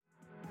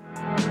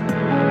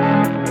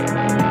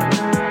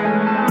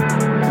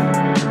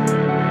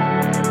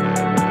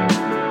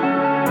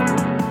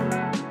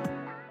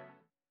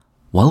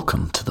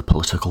Welcome to the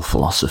Political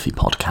Philosophy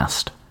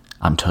Podcast.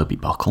 I'm Toby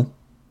Buckle.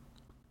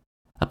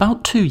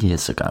 About 2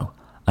 years ago,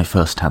 I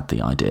first had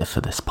the idea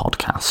for this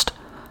podcast.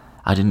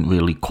 I didn't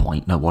really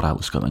quite know what I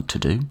was going to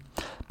do,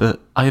 but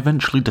I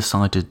eventually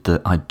decided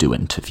that I'd do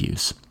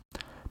interviews.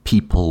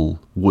 People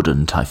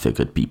wouldn't, I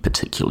figured, be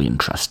particularly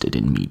interested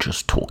in me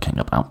just talking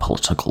about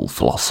political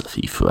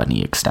philosophy for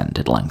any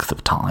extended length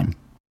of time.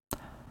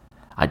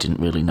 I didn't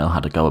really know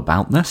how to go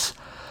about this,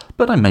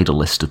 but I made a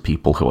list of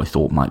people who I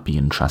thought might be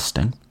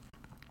interesting,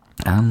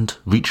 and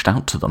reached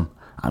out to them.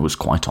 I was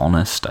quite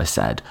honest. I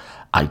said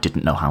I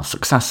didn't know how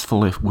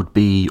successful it would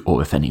be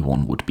or if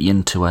anyone would be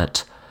into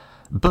it,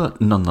 but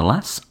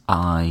nonetheless,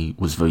 I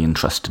was very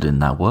interested in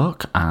their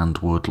work and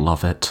would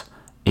love it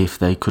if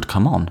they could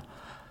come on.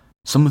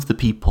 Some of the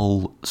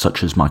people,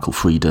 such as Michael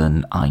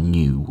Friedan, I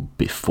knew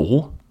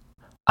before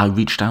I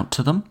reached out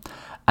to them,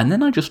 and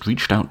then I just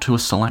reached out to a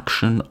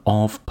selection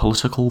of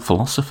political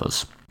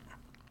philosophers.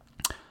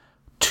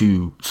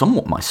 To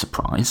somewhat my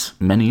surprise,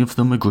 many of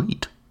them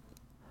agreed.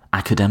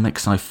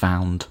 Academics, I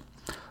found,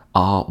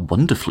 are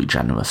wonderfully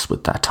generous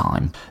with their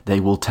time. They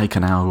will take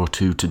an hour or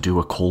two to do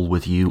a call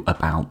with you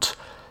about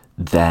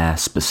their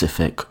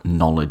specific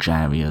knowledge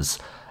areas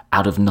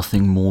out of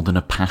nothing more than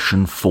a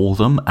passion for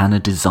them and a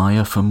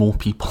desire for more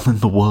people in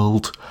the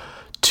world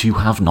to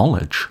have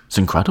knowledge. It's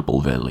incredible,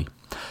 really.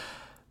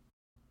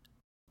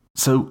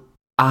 So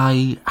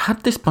I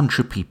had this bunch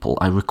of people.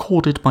 I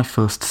recorded my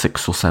first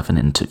 6 or 7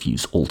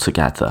 interviews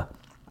altogether.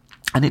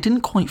 And it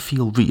didn't quite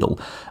feel real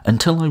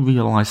until I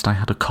realised I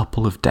had a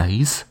couple of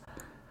days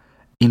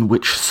in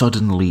which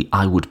suddenly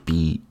I would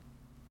be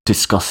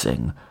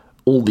discussing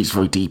all these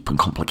very deep and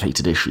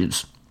complicated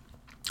issues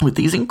with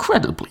these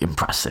incredibly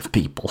impressive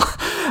people.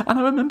 And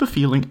I remember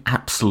feeling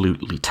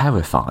absolutely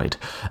terrified.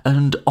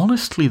 And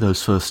honestly,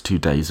 those first 2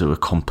 days are a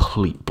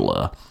complete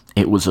blur.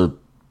 It was a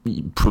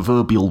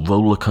proverbial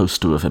roller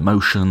coaster of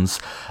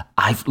emotions.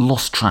 I've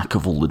lost track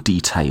of all the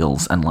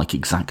details and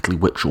exactly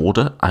which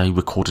order I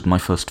recorded my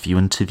first few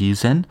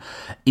interviews in.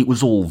 It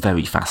was all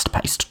very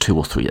fast-paced, 2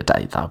 or 3 a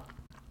day though.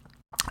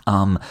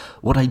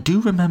 What I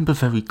do remember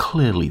very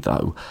clearly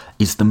though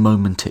is the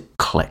moment it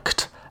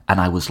clicked and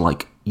I was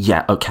like,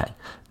 yeah, okay,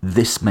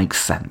 this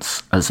makes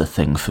sense as a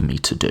thing for me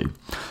to do.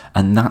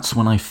 And that's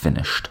when I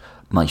finished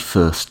my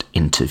first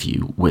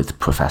interview with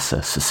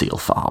Professor Cecile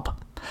Fabre.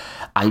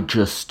 I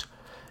just,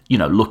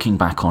 looking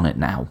back on it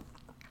now,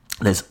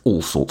 there's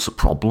all sorts of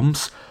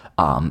problems.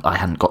 I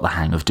hadn't got the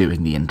hang of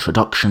doing the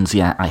introductions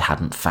yet. I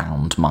hadn't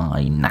found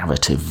my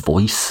narrative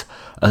voice,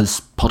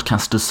 as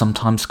podcasters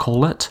sometimes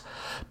call it.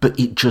 But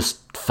it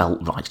just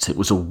felt right. It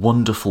was a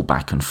wonderful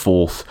back and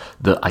forth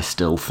that I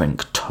still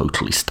think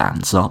totally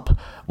stands up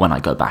when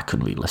I go back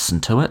and re-listen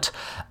to it.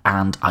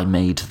 And I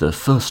made the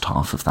first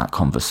half of that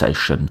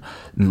conversation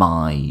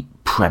my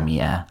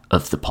premiere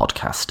of the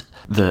podcast.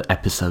 The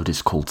episode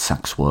is called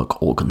Sex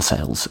Work, Organ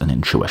Sales and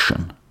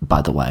Intuition,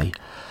 by the way.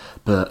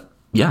 But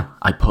yeah,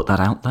 I put that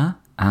out there,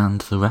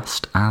 and the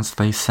rest, as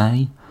they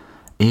say,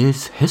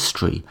 is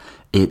history.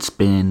 It's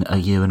been a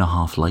year and a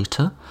half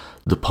later.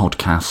 The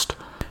podcast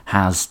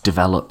has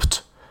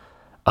developed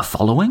a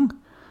following.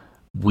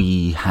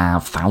 We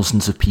have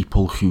thousands of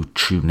people who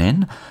tune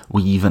in.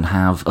 We even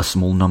have a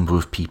small number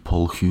of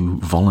people who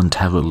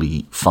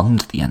voluntarily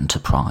fund the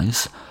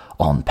enterprise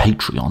on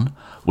Patreon,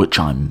 which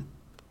I'm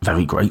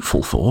very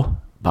grateful for,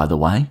 by the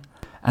way.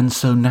 And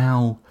so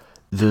now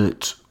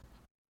that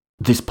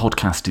this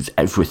podcast is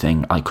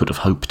everything I could have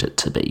hoped it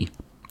to be,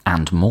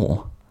 and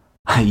more,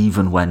 I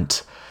even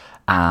went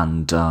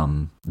and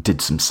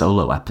did some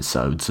solo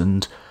episodes,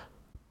 and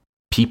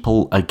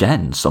people,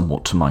 again,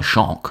 somewhat to my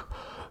shock,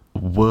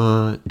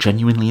 were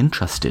genuinely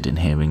interested in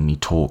hearing me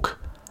talk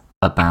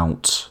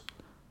about,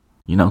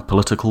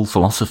 political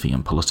philosophy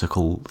and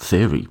political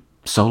theory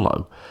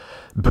solo.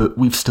 But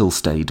we've still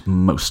stayed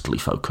mostly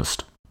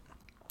focused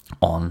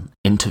on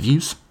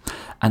interviews.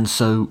 And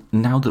so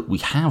now that we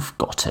have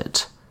got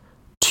it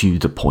to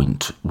the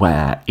point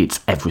where it's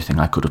everything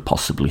I could have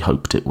possibly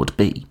hoped it would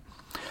be,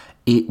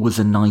 it was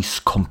a nice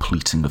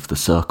completing of the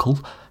circle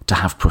to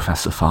have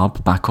Professor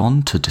Fabre back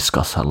on to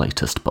discuss her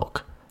latest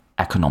book,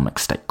 Economic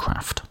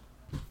Statecraft.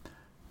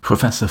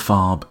 Professor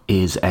Fabre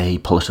is a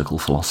political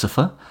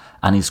philosopher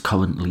and is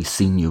currently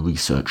Senior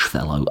Research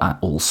Fellow at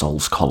All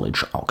Souls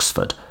College,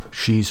 Oxford.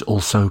 She's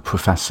also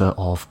Professor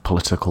of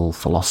Political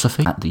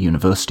Philosophy at the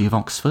University of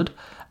Oxford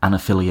and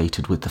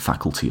affiliated with the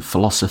Faculty of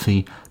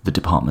Philosophy, the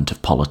Department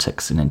of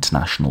Politics and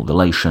International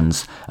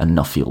Relations, and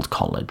Nuffield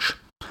College.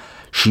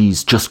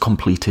 She's just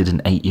completed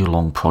an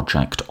 8-year-long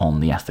project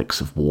on the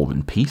ethics of war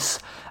and peace,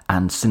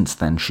 and since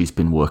then she's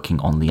been working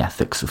on the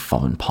ethics of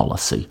foreign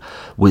policy,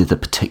 with a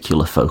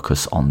particular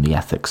focus on the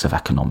ethics of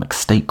economic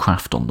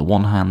statecraft on the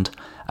one hand,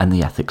 and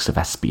the ethics of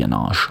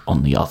espionage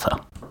on the other.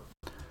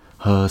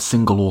 Her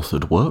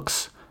single-authored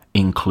works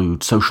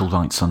include Social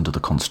Rights Under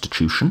the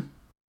Constitution,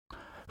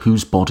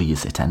 Whose Body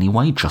Is It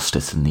Anyway?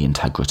 Justice and the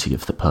Integrity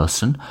of the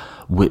Person,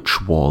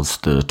 which was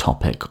the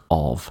topic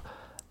of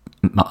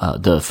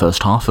the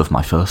first half of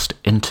my first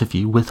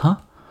interview with her,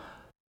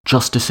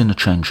 Justice in a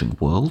Changing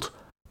World,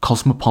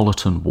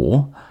 Cosmopolitan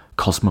War,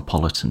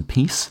 Cosmopolitan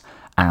Peace,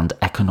 and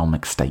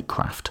Economic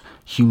Statecraft,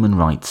 Human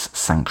Rights,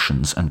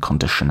 Sanctions and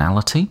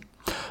Conditionality,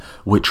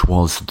 which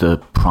was the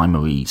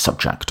primary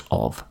subject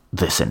of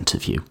this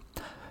interview.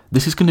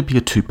 This is going to be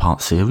a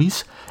two-part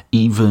series,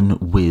 even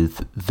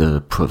with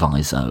the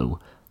proviso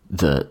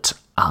that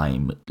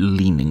I'm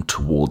leaning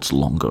towards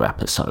longer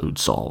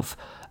episodes of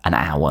an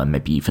hour,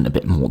 maybe even a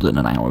bit more than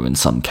an hour in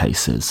some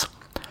cases.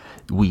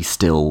 We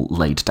still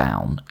laid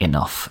down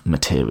enough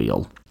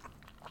material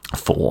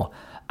for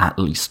at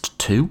least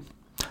two,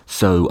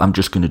 so I'm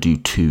just going to do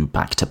two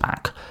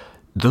back-to-back.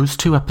 Those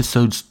two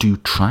episodes do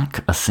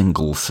track a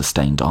single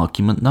sustained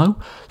argument though,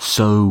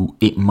 so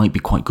it might be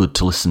quite good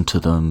to listen to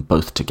them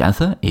both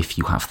together if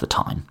you have the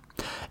time.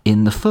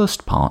 In the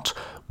first part,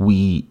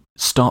 we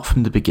start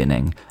from the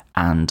beginning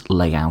and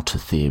lay out a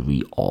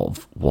theory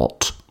of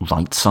what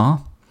rights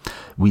are.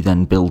 We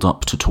then build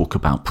up to talk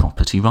about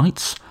property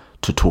rights,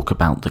 to talk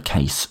about the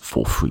case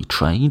for free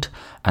trade,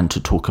 and to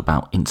talk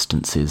about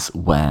instances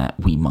where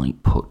we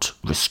might put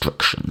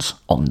restrictions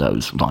on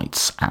those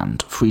rights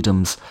and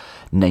freedoms,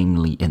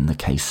 namely in the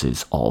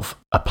cases of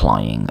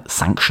applying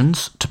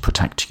sanctions to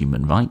protect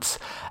human rights,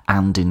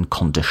 and in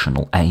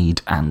conditional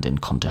aid and in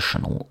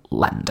conditional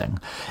lending.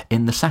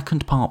 In the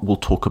second part, we'll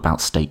talk about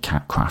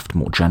statecraft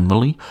more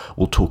generally.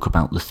 We'll talk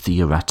about the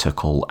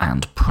theoretical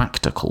and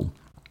practical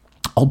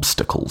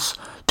obstacles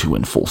to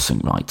enforcing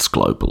rights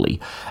globally,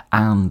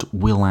 and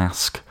we'll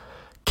ask,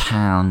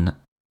 can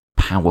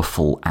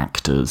powerful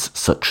actors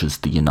such as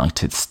the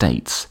United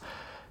States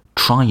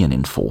try and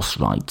enforce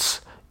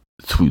rights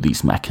through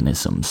these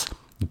mechanisms,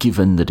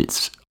 given that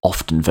it's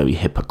often very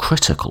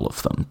hypocritical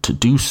of them to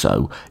do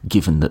so,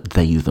 given that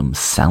they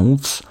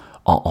themselves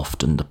are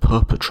often the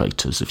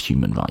perpetrators of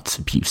human rights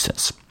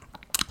abuses?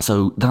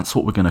 So that's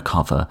what we're going to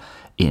cover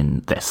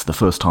in this. The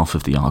first half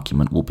of the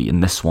argument will be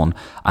in this one,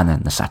 and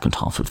then the second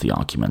half of the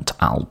argument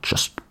I'll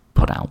just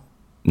put out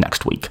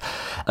next week.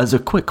 As a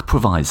quick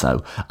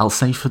proviso, I'll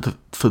say for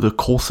the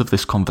course of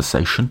this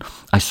conversation,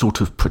 I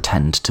sort of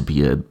pretend to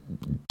be a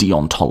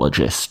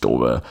deontologist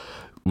or a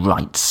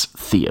rights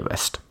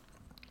theorist.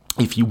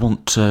 If you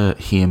want to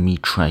hear me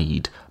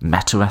trade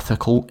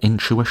meta-ethical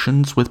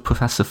intuitions with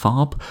Professor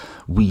Farb,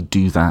 we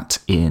do that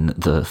in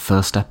the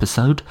first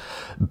episode,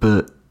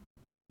 but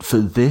for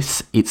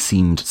this, it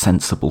seemed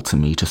sensible to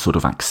me to sort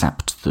of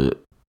accept that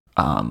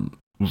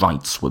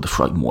rights were the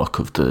framework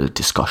of the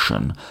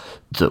discussion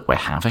that we're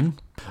having.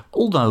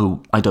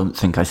 Although I don't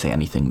think I say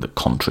anything that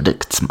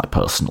contradicts my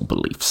personal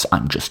beliefs,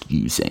 I'm just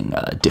using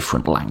a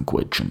different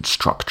language and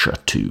structure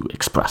to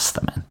express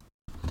them in.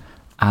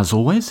 As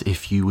always,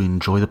 if you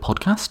enjoy the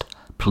podcast,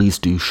 please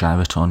do share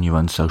it on your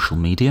own social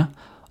media.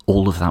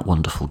 All of that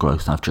wonderful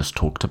growth I've just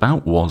talked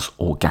about was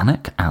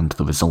organic and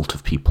the result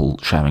of people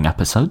sharing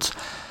episodes.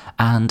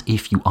 And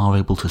if you are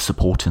able to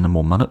support in a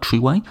more monetary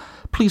way,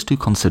 please do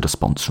consider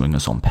sponsoring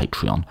us on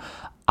Patreon.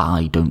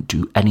 I don't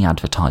do any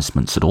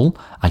advertisements at all.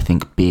 I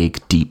think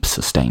big, deep,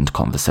 sustained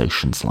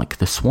conversations like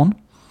this one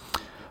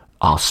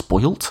are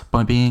spoilt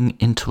by being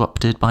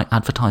interrupted by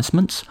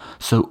advertisements,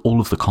 so all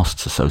of the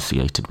costs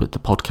associated with the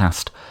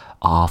podcast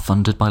are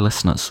funded by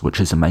listeners, which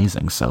is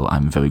amazing, so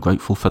I'm very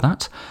grateful for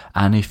that.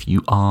 And if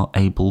you are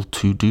able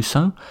to do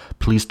so,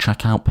 please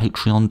check out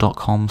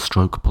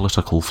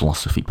patreon.com/political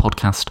philosophy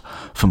podcast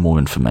for more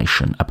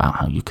information about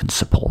how you can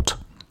support.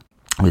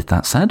 With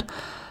that said,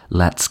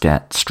 let's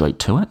get straight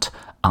to it.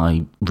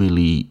 I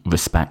really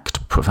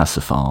respect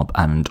Professor Farb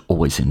and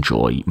always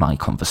enjoy my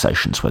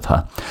conversations with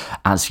her.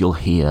 As you'll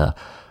hear,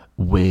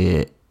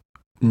 we're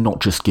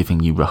not just giving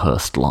you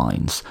rehearsed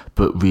lines,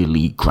 but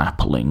really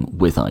grappling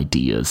with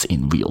ideas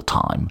in real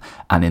time.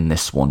 And in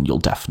this one, you'll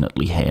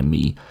definitely hear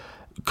me,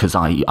 because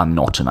I'm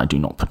not, and I do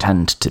not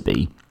pretend to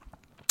be,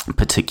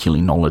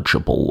 particularly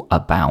knowledgeable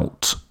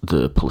about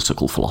the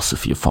political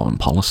philosophy of foreign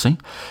policy.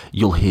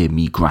 You'll hear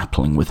me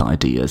grappling with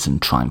ideas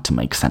and trying to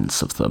make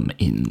sense of them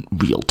in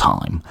real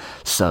time.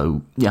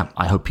 So, yeah,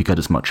 I hope you get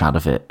as much out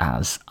of it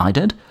as I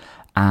did.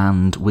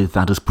 And with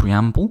that as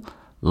preamble,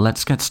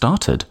 let's get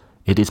started.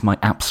 It is my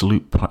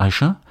absolute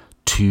pleasure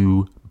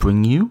to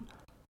bring you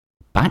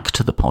back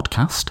to the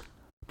podcast,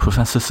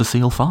 Professor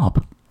Cecile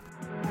Farb.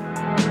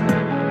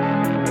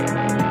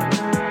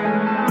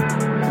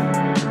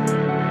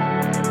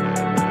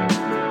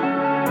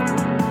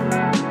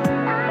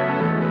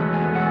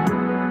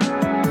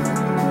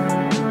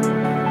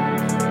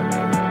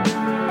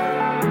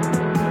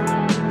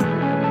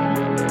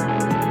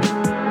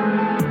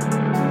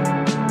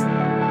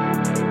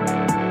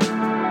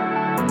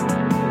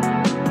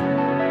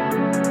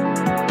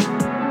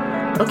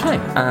 Okay,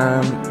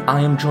 I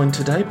am joined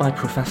today by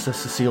Professor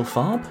Cecile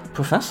Farb.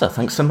 Professor,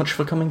 thanks so much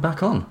for coming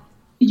back on.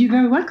 You're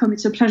very welcome.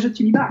 It's a pleasure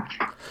to be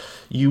back.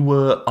 You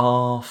were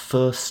our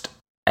first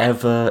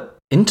ever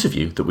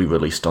interview that we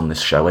released on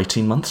this show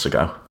 18 months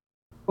ago.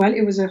 Well,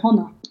 it was an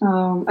honor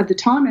at the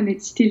time, and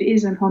it still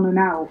is an honor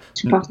now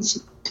to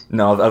participate.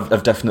 No,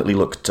 I've definitely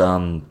looked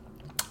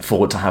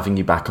forward to having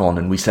you back on,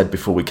 and we said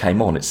before we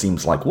came on, it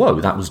seems like,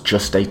 whoa, that was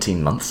just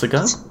 18 months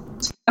ago?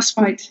 That's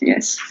right,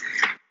 yes.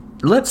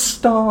 Let's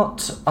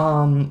start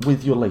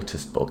with your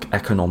latest book,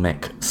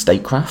 Economic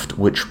Statecraft,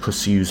 which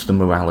pursues the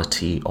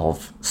morality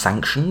of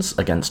sanctions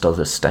against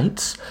other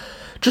states.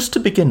 Just to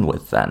begin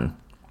with, then,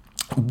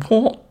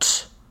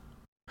 what,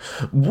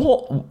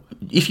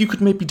 if you could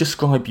maybe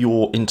describe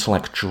your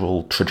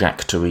intellectual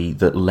trajectory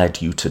that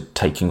led you to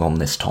taking on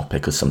this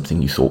topic as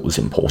something you thought was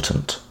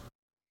important?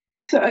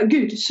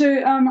 Good.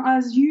 So,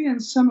 as you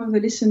and some of the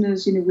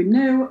listeners, will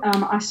know,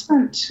 I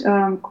spent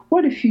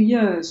quite a few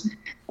years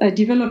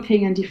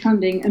developing and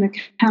defending an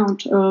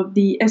account of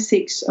the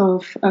ethics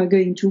of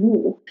going to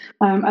war,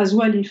 as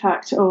well, in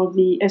fact, of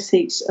the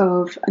ethics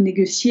of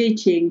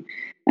negotiating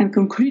and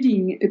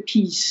concluding a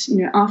peace,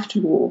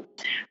 after war.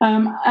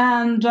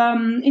 And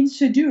in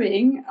so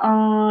doing,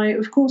 I,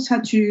 of course,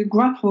 had to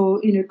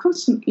grapple,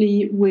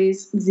 constantly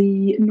with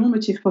the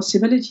normative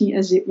possibility,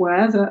 as it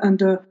were, that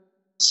under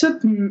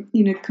certain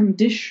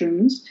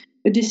conditions,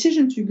 a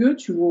decision to go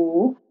to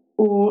war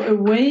or a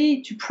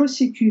way to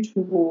prosecute a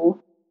war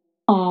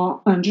are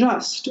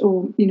unjust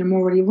or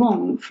morally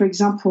wrong. For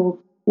example,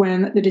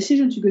 when the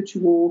decision to go to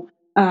war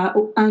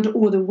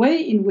or the way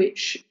in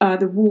which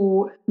the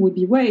war would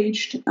be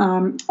waged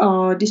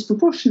are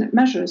disproportionate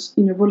measures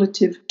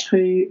relative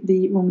to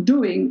the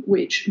wrongdoing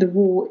which the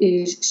war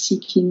is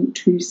seeking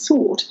to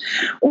thwart,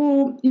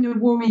 or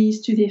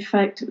worries to the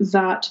effect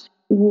that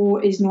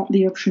war is not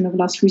the option of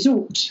last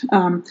resort,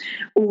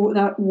 or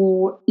that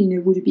war,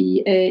 would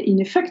be an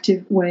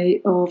ineffective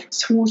way of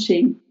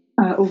thwarting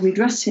or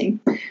redressing,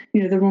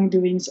 the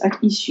wrongdoings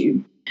at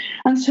issue.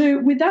 And so,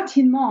 with that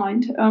in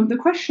mind, the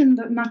question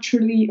that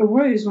naturally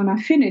arose when I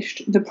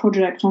finished the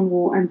project on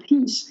war and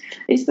peace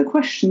is the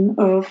question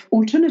of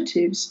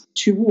alternatives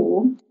to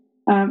war,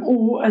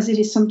 or as it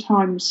is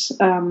sometimes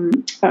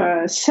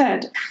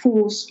said,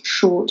 force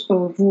short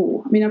of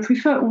war. I mean, I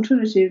prefer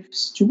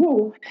alternatives to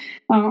war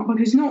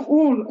because not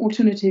all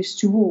alternatives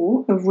to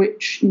war, of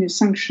which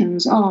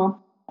sanctions are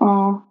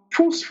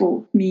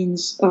forceful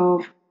means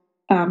of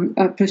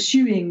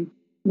pursuing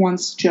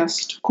one's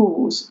just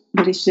cause,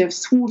 that is, of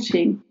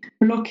thwarting,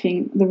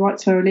 blocking the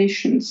rights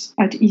violations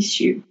at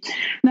issue.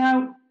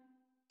 Now,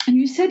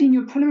 you said in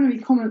your preliminary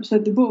comments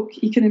that the book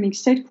Economic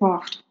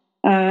Statecraft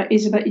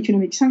is about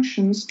economic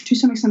sanctions. To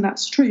some extent,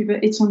 that's true,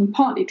 but it's only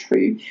partly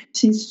true,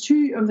 since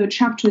two of the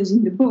chapters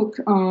in the book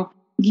are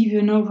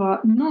given over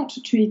not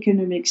to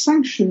economic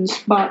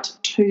sanctions, but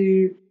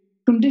to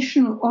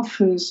conditional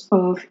offers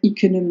of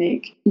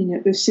economic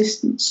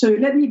assistance. So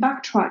let me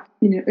backtrack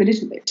a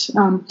little bit.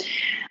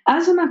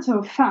 As a matter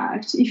of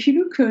fact, if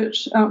you look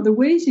at the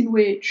ways in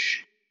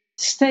which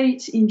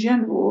states in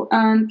general,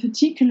 and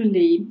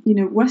particularly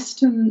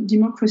Western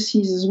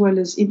democracies as well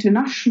as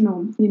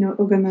international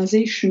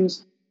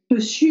organizations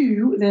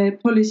pursue their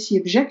policy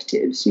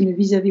objectives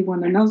vis-a-vis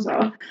one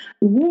another,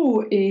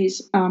 war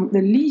is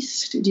the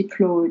least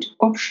deployed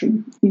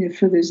option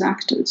for those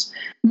actors.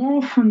 More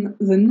often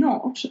than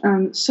not,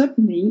 and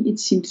certainly it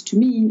seems to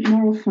me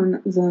more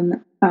often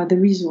than the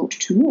resort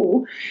to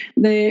war,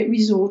 they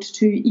resort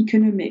to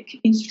economic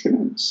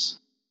instruments,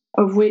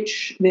 of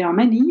which there are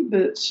many,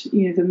 but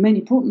the main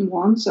important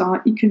ones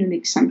are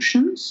economic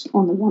sanctions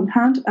on the one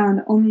hand,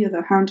 and on the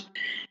other hand,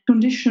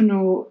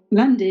 conditional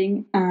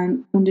lending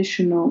and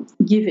conditional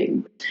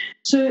giving.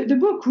 So the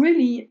book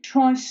really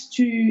tries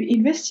to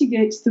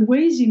investigate the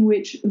ways in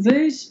which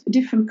those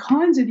different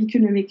kinds of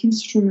economic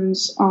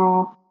instruments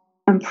are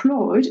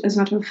employed, as a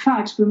matter of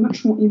fact, but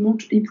much more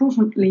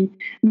importantly,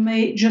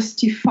 may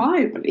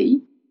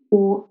justifiably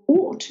or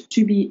ought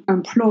to be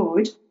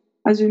employed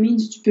as a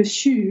means to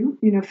pursue,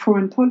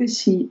 foreign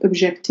policy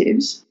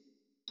objectives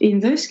in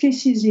those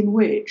cases in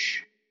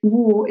which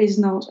war is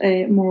not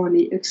a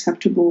morally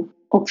acceptable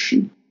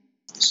option.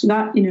 So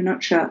that, in a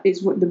nutshell,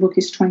 is what the book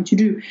is trying to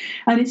do.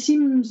 And it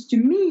seems to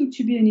me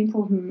to be an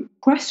important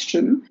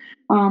question,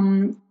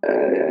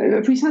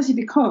 precisely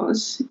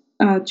because,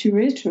 to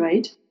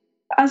reiterate,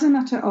 as a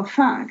matter of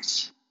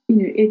fact,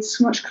 it's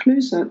much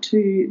closer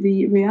to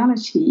the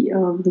reality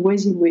of the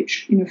ways in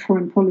which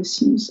foreign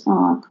policies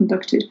are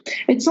conducted.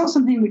 It's not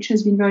something which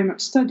has been very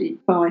much studied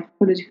by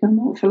political and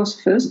moral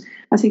philosophers.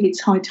 I think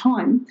it's high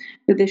time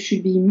that there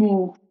should be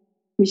more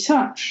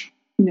research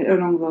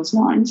along those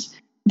lines.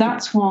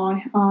 That's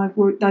why I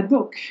wrote that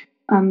book,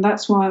 and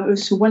that's why I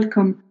also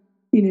welcome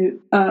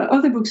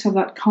other books of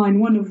that kind,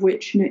 one of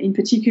which, in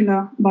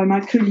particular, by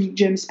my colleague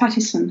James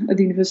Pattison at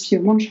the University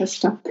of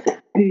Manchester,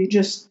 who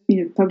just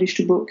published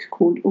a book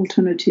called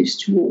Alternatives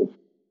to War.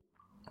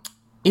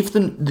 If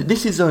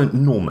this is a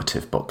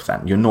normative book,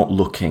 then you're not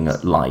looking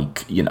at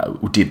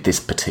did this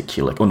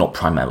particular, or not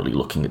primarily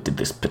looking at did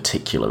this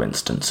particular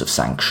instance of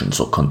sanctions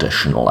or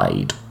conditional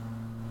aid,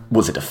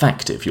 was it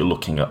effective? You're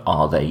looking at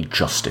are they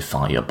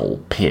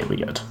justifiable,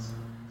 period.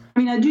 I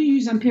mean, I do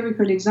use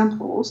empirical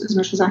examples as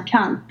much as I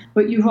can,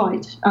 but you're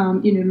right.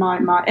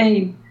 My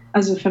aim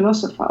as a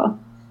philosopher,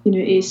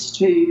 is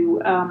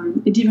to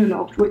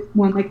develop what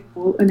one might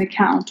call an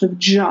account of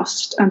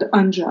just and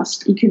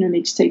unjust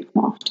economic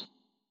statecraft.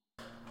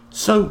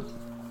 So,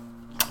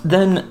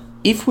 then,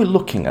 if we're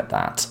looking at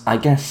that, I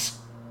guess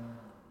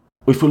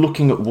if we're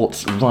looking at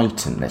what's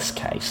right in this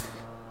case,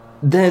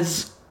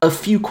 there's a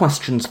few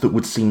questions that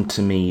would seem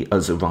to me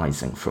as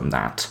arising from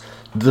that.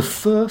 The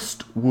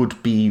first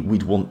would be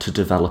we'd want to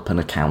develop an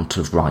account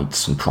of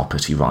rights and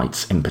property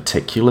rights in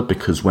particular,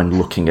 because when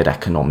looking at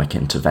economic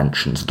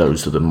interventions,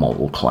 those are the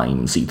moral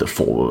claims, either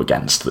for or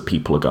against, that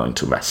people are going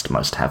to rest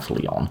most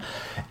heavily on.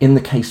 In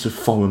the case of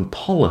foreign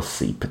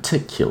policy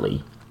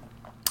particularly,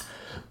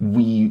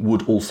 we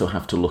would also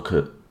have to look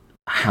at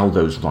how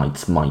those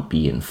rights might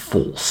be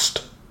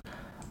enforced.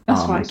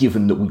 Right.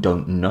 Given that we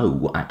don't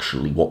know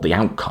actually what the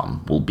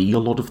outcome will be a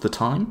lot of the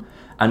time.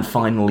 And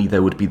finally,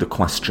 there would be the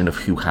question of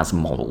who has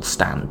moral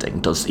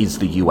standing. Is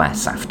the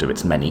US, after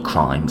its many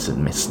crimes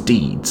and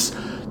misdeeds,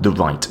 the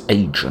right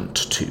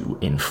agent to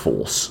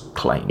enforce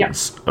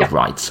claims of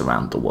rights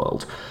around the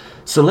world?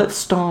 So let's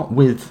start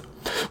with...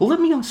 Well,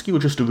 let me ask you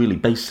just a really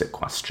basic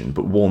question,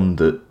 but one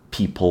that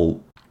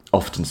people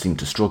often seem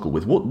to struggle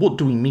with. What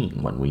do we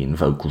mean when we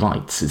invoke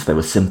rights? Is there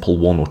a simple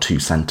 1 or 2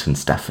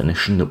 sentence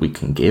definition that we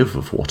can give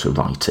of what a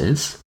right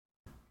is?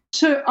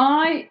 So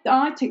I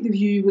take the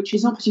view, which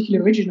is not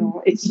particularly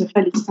original, it's a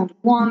fairly standard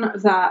one,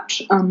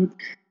 that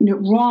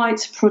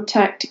rights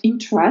protect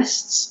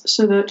interests,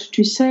 so that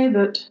to say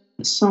that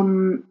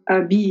some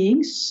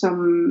being,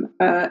 some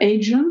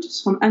agent,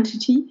 some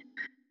entity,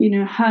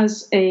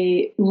 has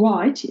a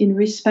right in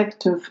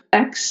respect of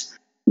X,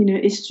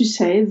 is to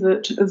say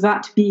that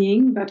that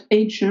being, that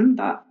agent,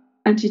 that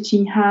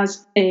entity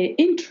has an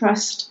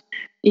interest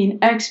in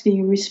X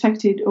being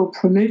respected or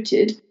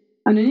promoted,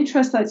 and an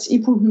interest that's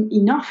important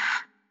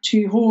enough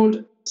to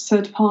hold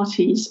third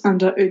parties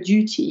under a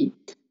duty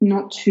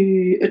not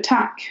to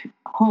attack,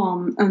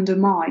 harm,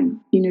 undermine,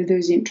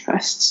 those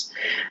interests.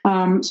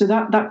 So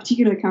that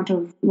particular account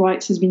of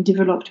rights has been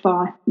developed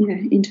by,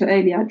 inter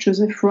alia,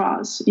 Joseph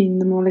Raz in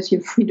The Morality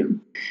of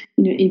Freedom,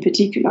 in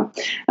particular.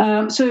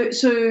 So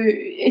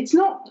it's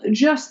not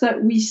just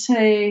that we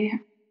say,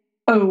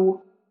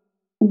 oh,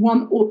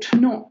 one ought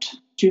not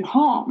to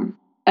harm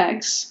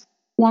X.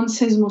 One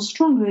says more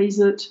strongly is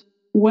that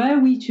were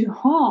we to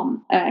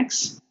harm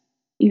X,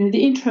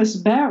 the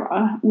interest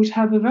bearer would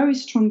have a very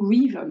strong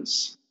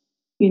grievance,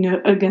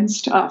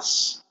 against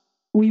us.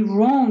 We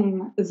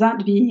wrong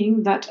that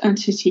being, that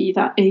entity,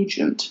 that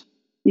agent,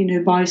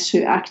 by so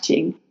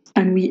acting,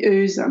 and we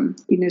owe them,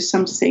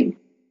 something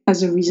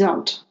as a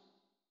result.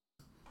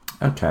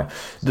 Okay,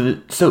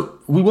 so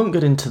we won't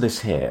get into this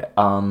here.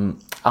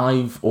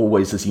 I've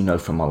always, as you know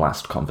from our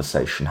last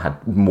conversation,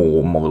 had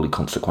more morally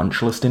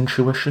consequentialist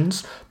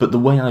intuitions, but the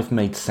way I've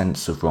made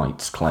sense of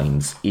rights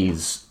claims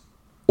is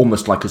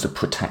almost like as a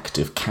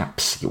protective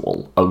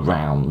capsule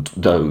around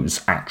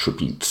those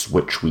attributes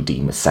which we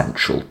deem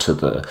essential to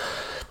the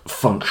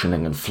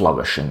functioning and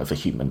flourishing of a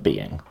human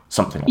being,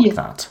 something like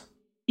that.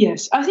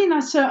 Yes, I think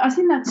that's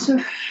a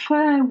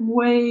fair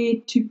way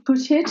to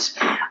put it.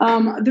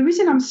 The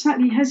reason I'm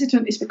slightly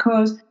hesitant is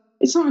because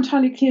it's not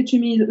entirely clear to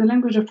me that the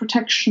language of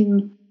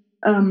protection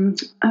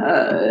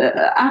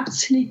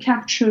aptly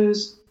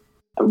captures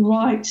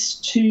rights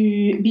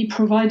to be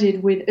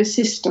provided with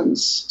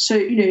assistance. So,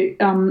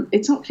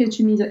 it's not clear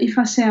to me that if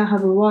I say I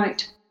have a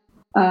right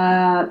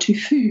to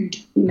food,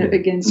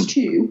 against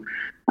you,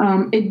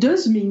 it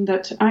does mean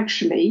that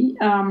actually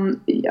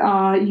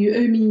you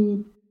owe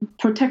me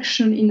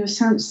protection in the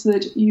sense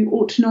that you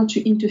ought not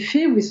to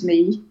interfere with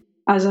me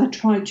as I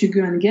try to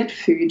go and get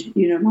food,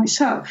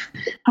 myself.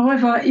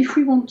 However, if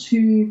we want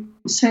to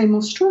say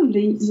more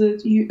strongly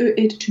that you owe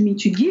it to me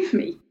to give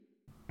me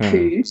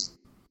food,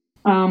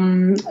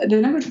 the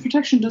language of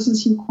protection doesn't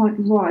seem quite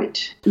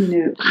right,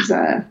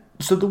 there.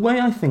 So the way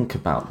I think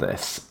about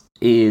this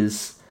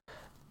is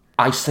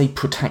I say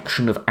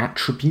protection of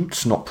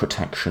attributes, not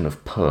protection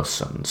of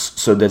persons.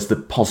 So there's the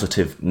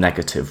positive,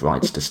 negative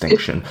rights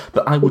distinction.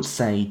 But I would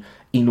say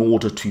in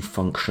order to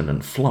function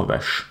and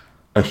flourish,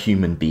 a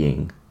human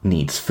being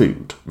needs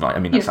food, right? I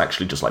mean, that's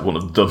actually just like one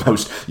of the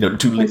most,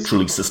 to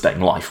literally sustain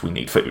life, we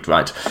need food,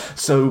 right?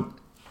 So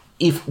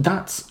if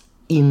that's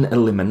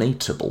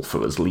ineliminatable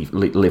for us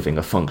living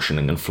a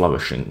functioning and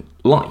flourishing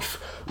life,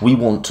 we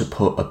want to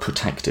put a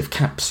protective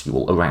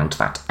capsule around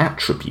that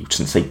attribute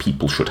and say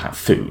people should have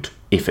food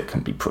if it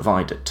can be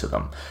provided to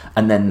them.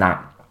 And then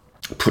that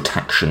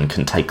protection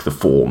can take the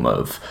form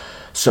of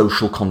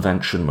social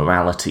convention,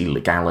 morality,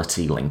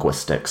 legality,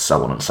 linguistics,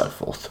 so on and so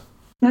forth.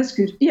 That's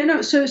good.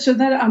 So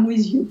that I'm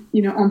with you,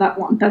 on that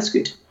one. That's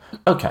good.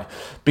 Okay,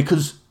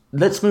 because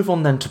let's move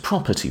on then to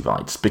property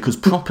rights, because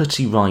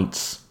property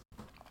rights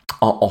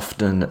are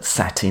often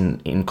set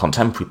in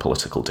contemporary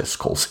political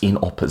discourse in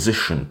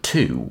opposition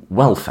to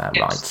welfare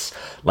rights.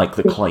 Like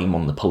the claim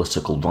on the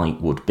political right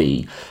would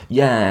be,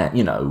 we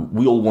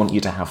all want you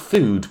to have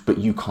food, but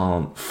you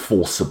can't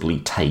forcibly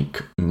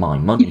take my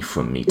money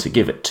from me to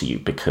give it to you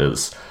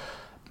because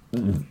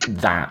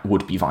that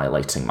would be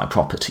violating my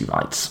property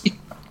rights.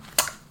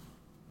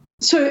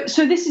 So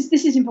this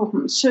is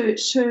important. So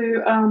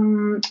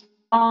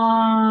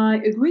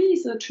I agree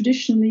that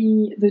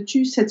traditionally the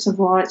two sets of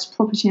rights,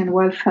 property and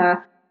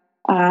welfare,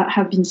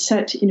 have been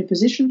set in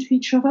opposition to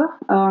each other.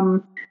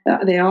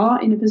 They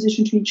are in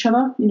opposition to each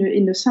other,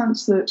 in the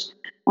sense that,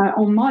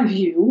 on my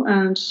view,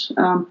 and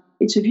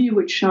it's a view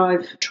which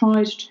I've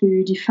tried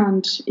to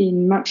defend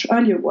in much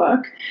earlier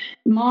work,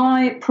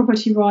 my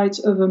property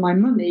rights over my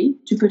money,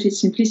 to put it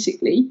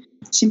simplistically,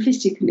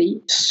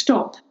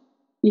 stop,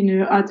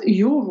 at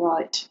your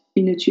right,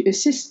 to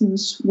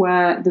assistance,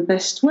 where the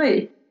best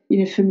way,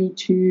 for me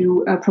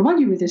to provide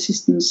you with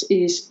assistance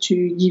is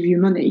to give you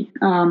money.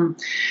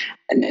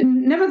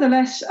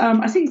 Nevertheless,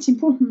 I think it's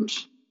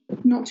important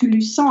not to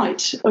lose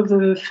sight of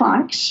the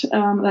fact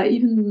that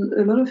even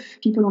a lot of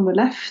people on the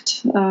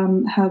left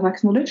have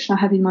acknowledged. I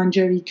have in mind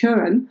Jerry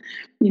Cohen,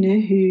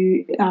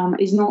 who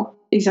is not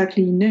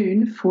exactly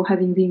known for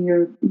having been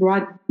a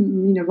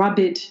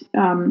rabid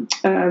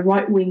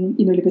right-wing,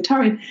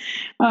 libertarian.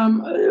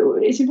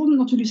 It's important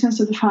not to lose sense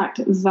of the fact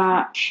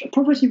that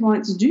property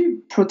rights do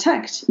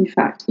protect, in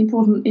fact,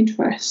 important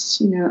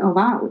interests, of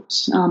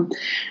ours.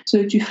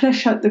 So to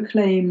flesh out the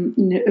claim,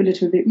 a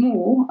little bit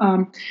more,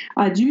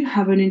 I do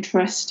have an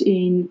interest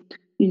in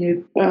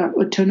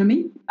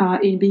autonomy,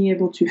 in being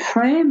able to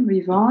frame,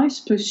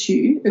 revise,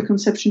 pursue a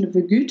conception of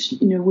the good,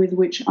 with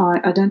which I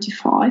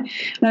identify.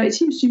 Now, it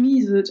seems to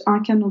me that I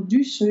cannot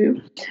do so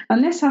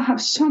unless I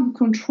have some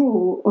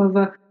control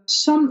over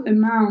some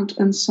amount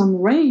and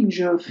some range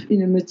of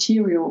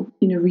material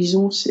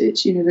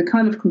resources, the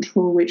kind of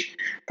control which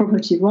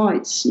property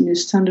rights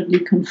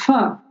standardly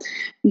confer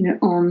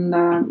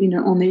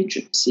on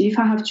agents. If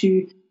I have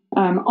to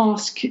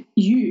ask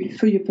you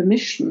for your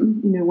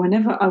permission,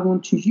 whenever I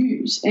want to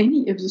use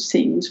any of the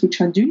things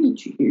which I do need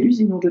to use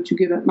in order to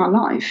give up my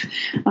life,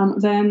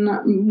 then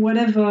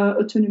whatever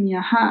autonomy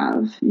I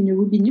have,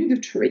 will be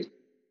nugatory,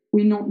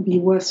 will not be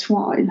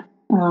worthwhile.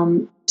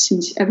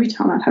 Since every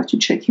time I have to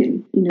check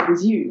in,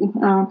 with you.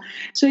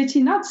 So it's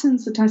in that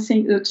sense that I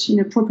think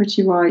that,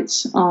 property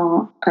rights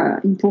are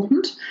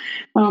important.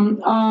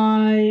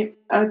 I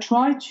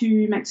try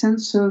to make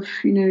sense of,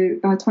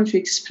 I try to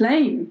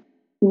explain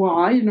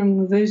why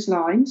along those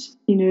lines,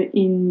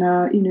 in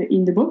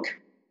the book.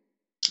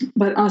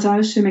 But as I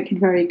also make it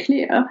very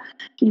clear,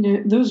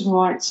 those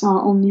rights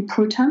are only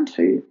pro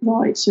tanto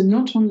rights. So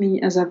not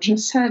only, as I've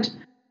just said,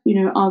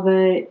 are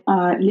they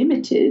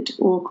limited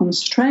or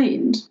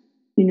constrained,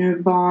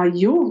 by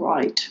your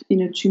right,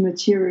 to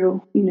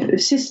material,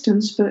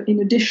 assistance, but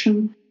in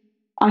addition,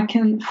 I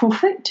can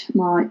forfeit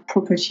my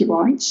property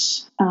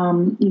rights,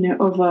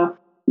 over,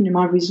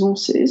 my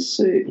resources.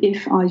 So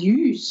if I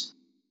use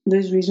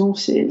those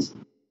resources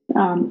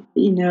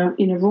in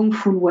a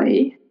wrongful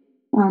way,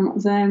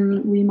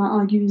 then we might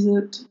argue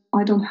that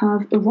I don't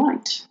have a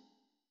right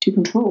to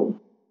control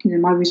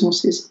my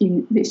resources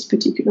in this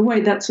particular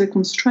way. That's a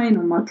constraint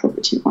on my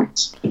property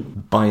rights.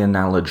 By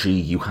analogy,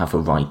 you have a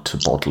right to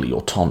bodily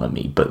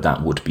autonomy, but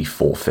that would be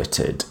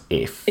forfeited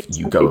if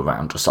you go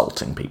around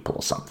assaulting people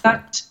or something.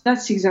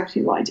 That's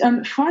exactly right.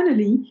 And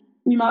finally,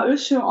 we might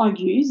also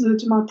argue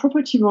that my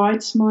property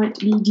rights might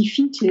be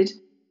defeated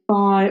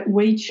by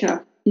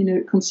weightier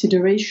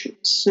considerations.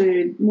 So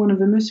one of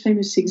the most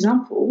famous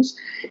examples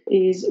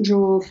is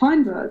Joel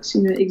Feinberg's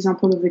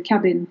example of the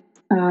cabin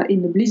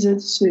in the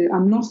blizzard. So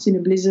I'm lost in a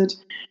blizzard.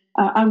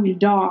 I will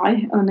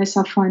die unless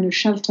I find a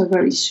shelter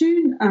very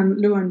soon. And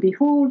lo and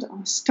behold,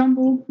 I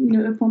stumble,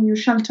 upon your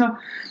shelter,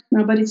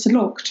 but it's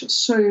locked.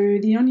 So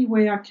the only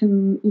way I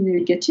can,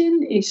 get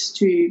in is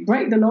to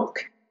break the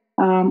lock,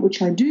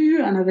 which I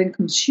do, and I then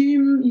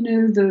consume,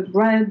 the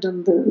bread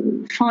and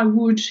the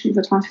firewood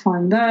that I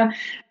find there.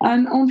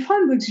 And on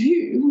Feinberg's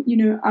view,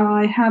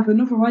 I have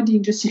an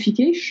overriding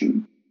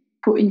justification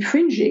for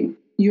infringing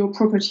your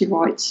property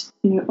rights,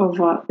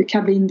 over the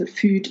cabin, the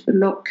food, the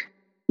lock,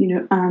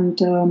 and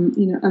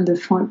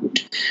the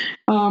firewood.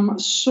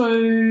 So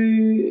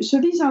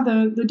these are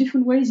the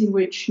different ways in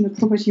which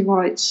property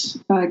rights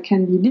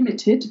can be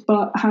limited,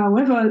 but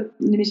however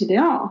limited they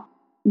are,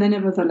 they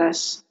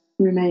nevertheless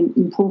remain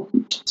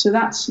important. So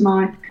that's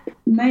my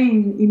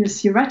main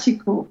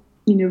theoretical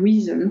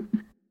reason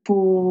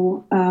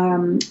for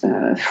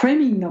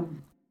framing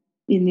them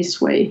in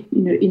this way,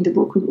 in the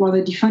book,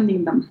 rather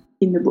defending them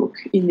in the book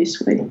in this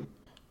way.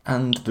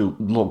 And the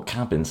log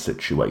cabin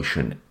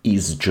situation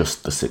is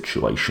just the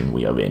situation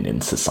we are in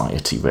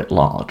society writ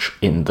large,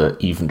 in that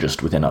even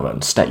just within our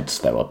own states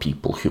there are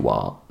people who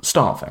are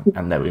starving,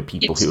 and there are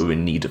people who are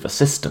in need of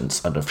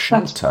assistance and of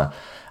shelter,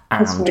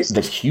 and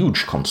there's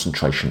huge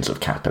concentrations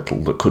of capital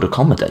that could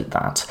accommodate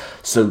that.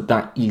 So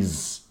that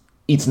is,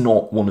 it's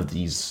not one of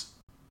these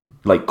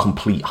like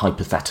complete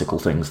hypothetical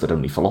things that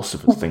only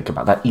philosophers think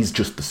about. That is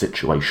just the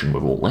situation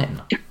we're all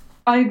in.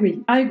 I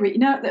agree.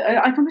 Now,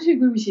 I completely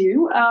agree with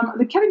you.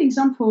 The cabin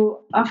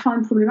example I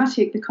find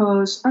problematic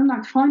because,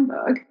 unlike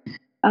Feinberg,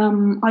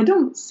 I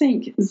don't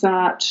think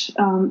that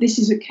this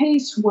is a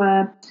case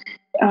where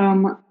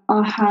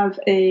I have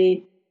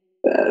a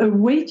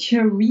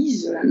weightier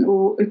reason,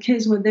 or a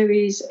case where there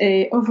is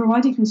a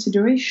overriding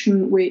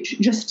consideration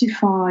which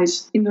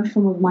justifies, in the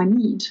form of my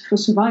need for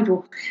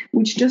survival,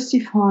 which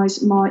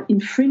justifies my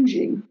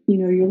infringing,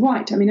 your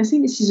right. I mean, I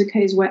think this is a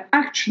case where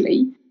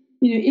actually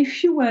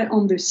if you were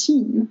on the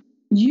scene,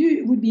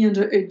 you would be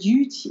under a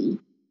duty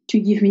to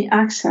give me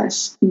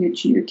access,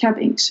 to your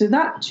cabin. So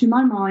that, to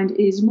my mind,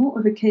 is more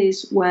of a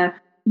case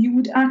where you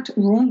would act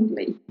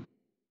wrongly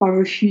by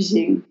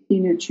refusing,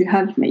 to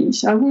help me.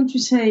 So I want to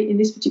say in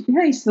this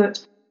particular case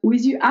that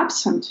with you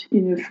absent,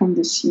 from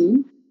the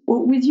scene,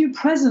 or with you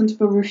present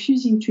but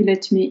refusing to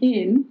let me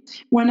in,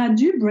 when I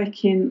do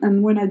break in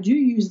and when I do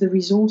use the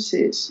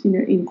resources,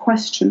 in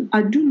question,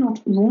 I do not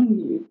wrong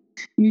you.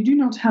 You do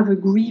not have a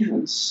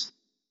grievance,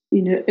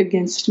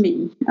 against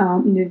me.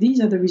 These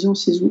are the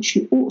resources which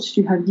you ought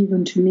to have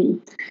given to me,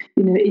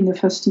 in the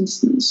first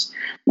instance.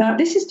 Now,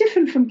 this is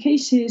different from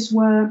cases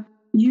where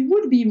you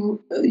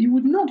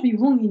would not be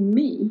wronging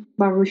me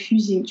by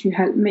refusing to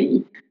help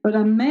me, but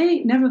I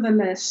may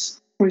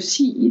nevertheless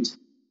proceed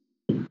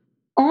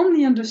on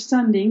the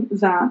understanding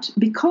that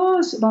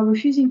because by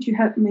refusing to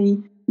help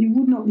me, you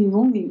would not be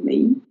wronging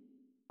me,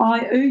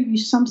 I owe you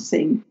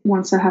something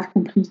once I have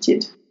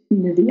completed,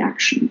 the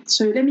action.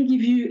 So let me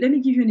give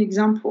you an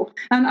example.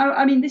 And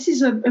I mean, this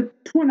is a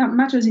point that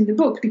matters in the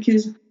book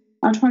because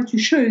I try to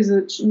show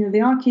that,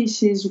 there are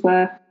cases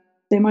where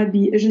there might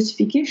be a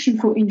justification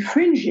for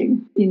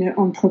infringing,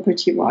 on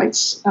property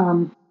rights,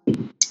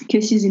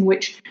 cases in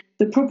which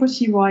the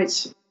property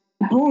rights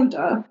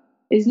holder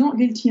is not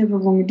guilty of a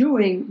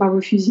wrongdoing by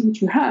refusing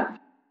to help,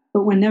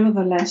 but when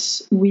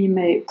nevertheless we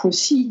may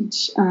proceed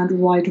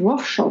and ride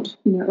roughshod,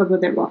 over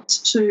their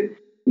rights. So,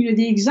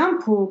 the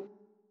example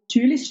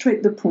to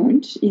illustrate the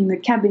point in the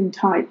cabin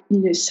type,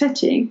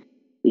 setting,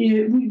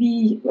 would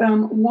be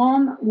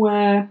one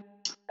where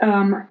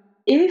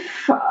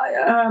if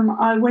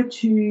I were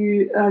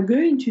to go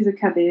into the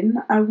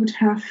cabin, I would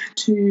have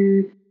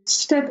to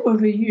step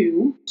over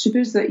you.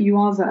 Suppose that you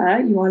are there,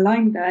 you are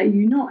lying there,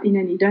 you're not in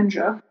any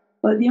danger,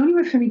 but the only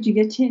way for me to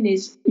get in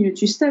is,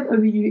 to step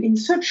over you in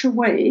such a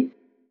way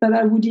that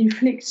I would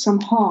inflict some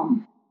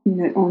harm,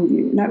 on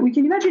you. Now, we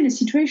can imagine a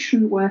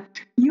situation where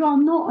you are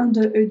not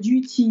under a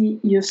duty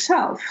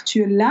yourself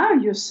to allow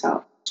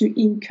yourself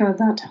to incur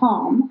that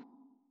harm.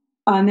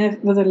 I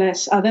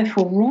nevertheless, I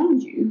therefore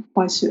wrong you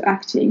by so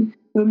acting,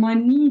 but my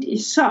need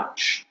is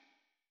such,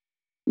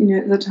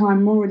 that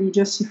I'm morally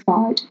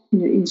justified,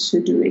 in so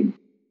doing.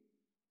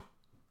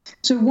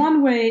 So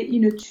one way,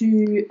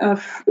 to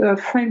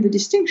frame the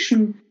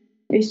distinction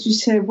is to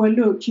say, well,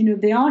 look,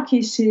 there are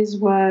cases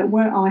where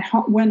when I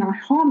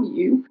harm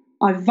you,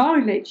 I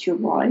violate your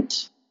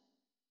right.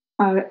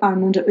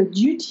 I'm under a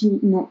duty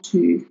not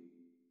to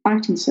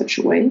act in such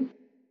a way.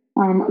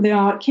 There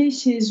are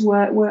cases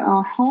where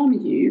I harm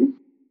you.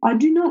 I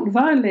do not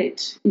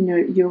violate,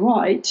 your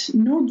right,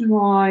 nor do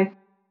I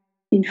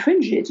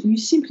infringe it. You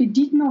simply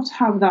did not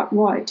have that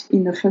right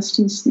in the first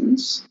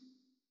instance.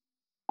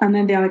 And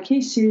then there are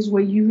cases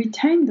where you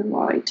retain the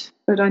right,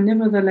 but I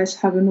nevertheless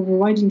have an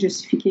overriding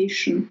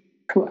justification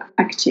for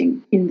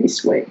acting in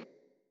this way.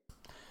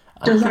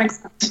 Does that make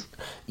sense?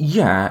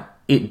 Yeah,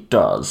 it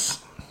does.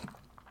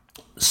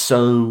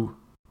 So,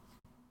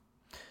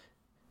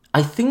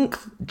 I think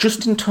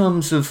just in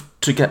terms of,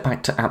 to get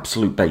back to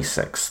absolute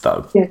basics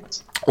though,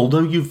 yes.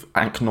 Although you've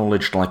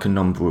acknowledged a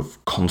number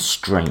of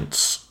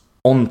constraints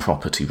on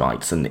property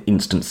rights and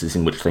instances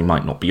in which they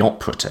might not be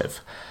operative,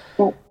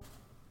 yes.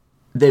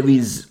 There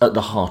is at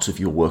the heart of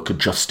your work a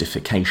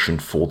justification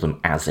for them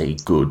as a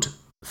good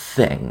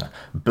thing.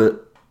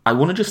 But I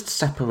want to just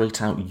separate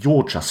out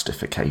your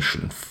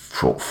justification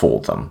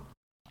for them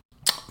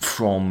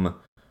from...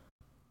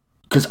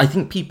 Because I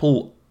think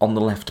people on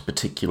the left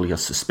particularly are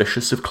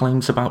suspicious of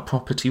claims about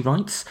property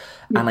rights,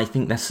 and I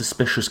think they're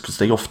suspicious because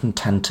they often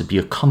tend to be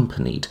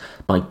accompanied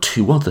by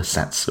two other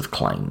sets of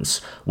claims,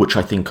 which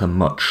I think are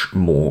much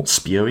more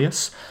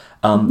spurious.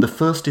 The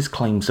first is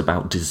claims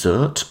about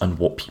desert and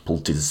what people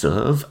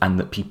deserve, and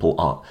that people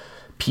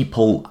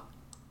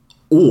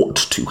ought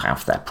to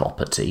have their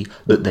property,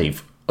 that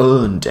they've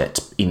earned it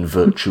in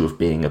virtue of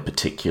being a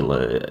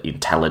particular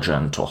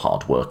intelligent or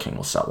hardworking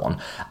or so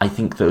on. I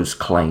think those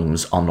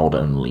claims are not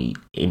only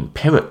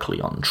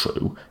empirically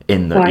untrue,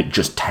 in that it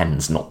just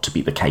tends not to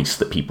be the case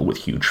that people with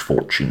huge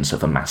fortunes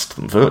have amassed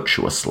them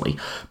virtuously,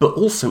 but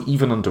also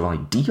even under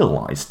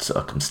idealised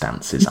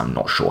circumstances, I'm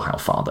not sure how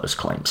far those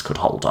claims could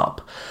hold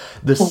up.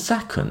 The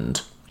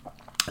second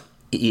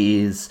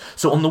is...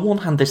 So on the one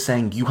hand, they're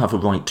saying you have a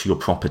right to your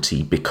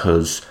property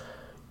because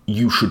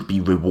you should be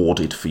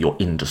rewarded for your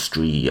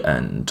industry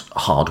and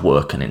hard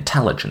work and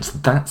intelligence.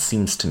 That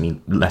seems to me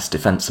less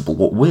defensible.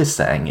 What we're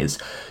saying is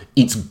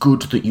it's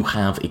good that you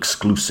have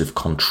exclusive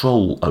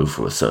control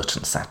over a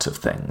certain set of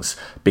things,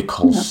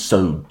 because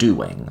so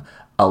doing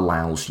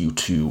allows you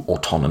to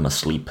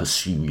autonomously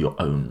pursue your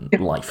own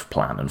life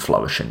plan and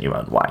flourish in your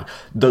own way.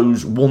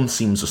 Those, one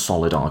seems a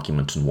solid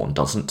argument and one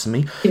doesn't to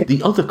me.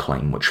 The other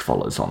claim which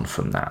follows on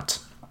from that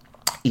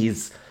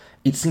is...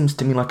 It seems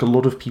to me like a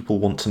lot of people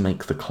want to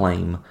make the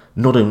claim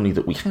not only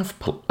that we have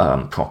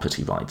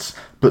property rights,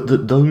 but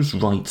that those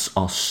rights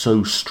are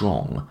so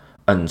strong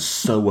and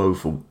so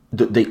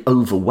that they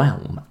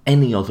overwhelm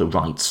any other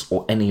rights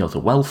or any other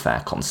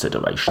welfare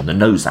consideration, the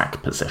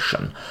Nozick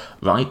position,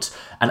 right?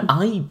 And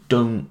I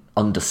don't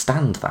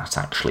understand that,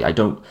 actually.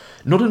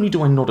 Not only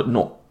do I not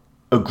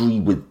agree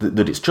with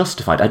that it's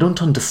justified, I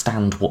don't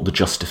understand what the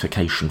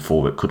justification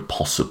for it could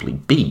possibly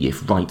be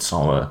if rights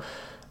are a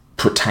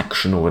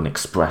protection or an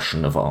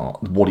expression of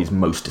what is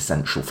most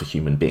essential for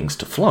human beings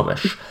to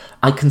flourish.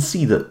 I can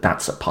see that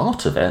that's a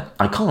part of it.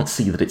 I can't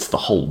see that it's the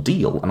whole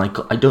deal, and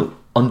I don't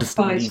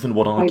understand even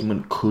what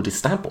argument could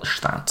establish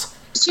that.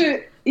 So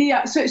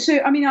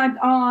I mean,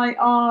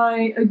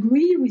 I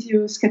agree with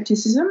your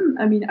skepticism.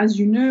 I mean, as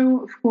you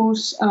know, of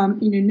course,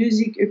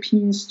 Nozick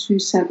appeals to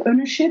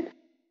self-ownership,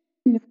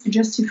 to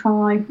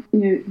justify,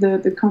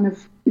 the kind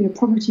of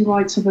property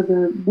rights over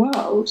the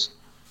world.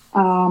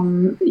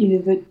 That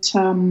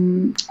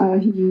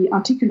he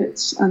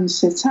articulates and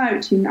sets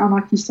out in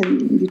Anarchist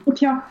and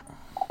Utopia.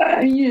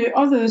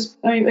 Others,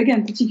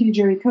 again, particularly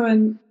Jerry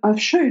Cohen,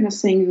 have shown us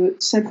saying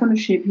that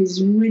self-ownership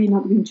is really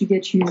not going to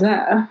get you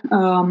there.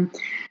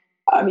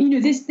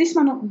 This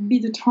might not be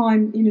the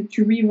time,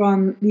 to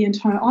rerun the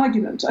entire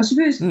argument. I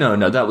suppose.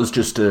 No, that was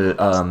just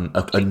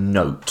a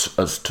note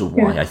as to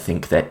why I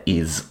think there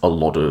is a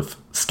lot of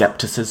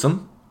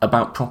skepticism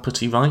about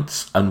property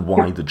rights, and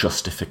why the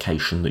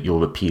justification that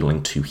you're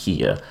appealing to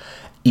here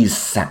is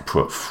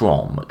separate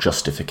from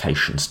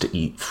justifications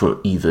for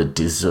either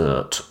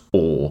desert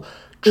or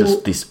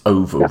just this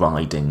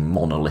overriding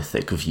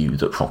monolithic view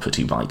that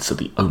property rights are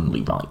the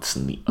only rights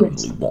and the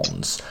only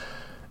ones.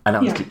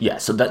 And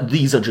so that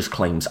these are just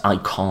claims I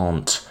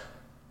can't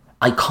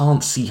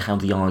see how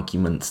the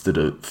arguments that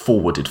are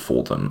forwarded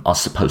for them are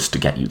supposed to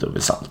get you the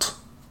result.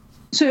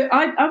 So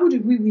I would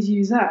agree with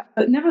you that,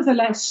 but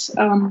nevertheless,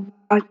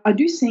 I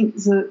do think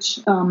that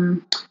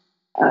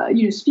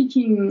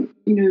speaking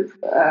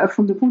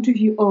from the point of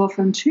view of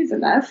and to the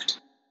left,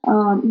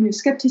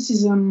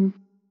 skepticism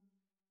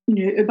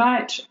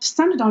about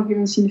standard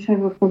arguments in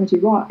favor of property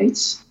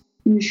rights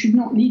should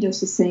not lead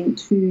us, I think,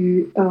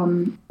 to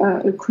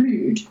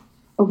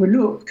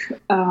overlook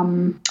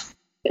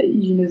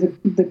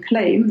the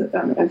claim that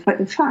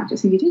the fact, I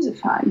think it is a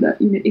fact, that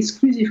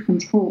exclusive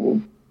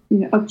control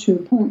up to a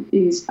point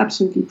is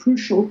absolutely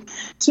crucial.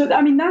 So,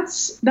 I mean,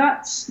 that's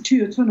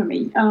to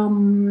autonomy.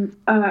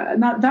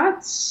 Now,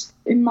 that's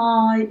in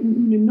my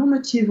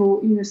normative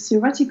or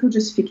theoretical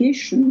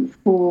justification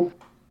for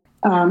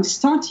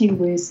starting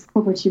with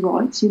property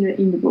rights,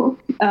 in the book.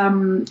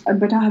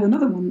 But I have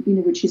another one,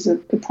 which is a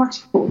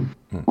practical,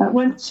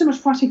 well, so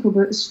much practical,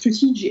 but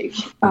strategic,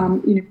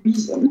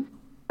 reason,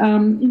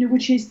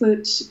 which is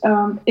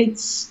that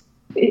it's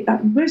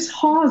both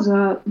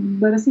harder,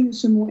 but I think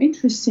also more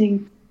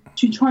interesting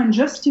to try and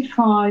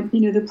justify,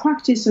 the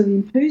practice of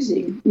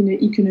imposing,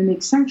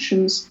 economic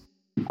sanctions,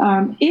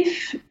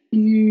 if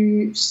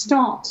you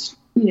start,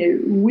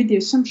 with the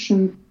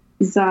assumption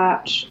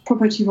that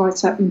property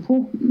rights are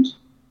important,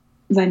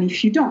 than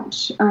if you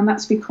don't. And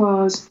that's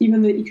because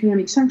even though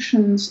economic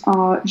sanctions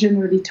are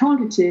generally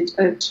targeted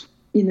at,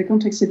 in the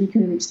context of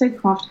economic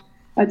statecraft,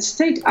 at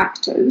state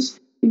actors,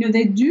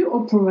 they do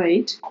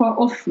operate quite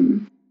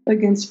often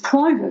against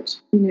private,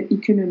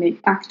 economic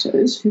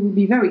actors who will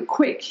be very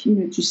quick,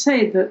 to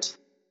say that,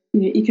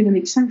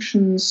 economic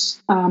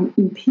sanctions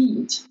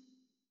impede,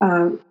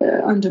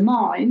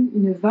 undermine,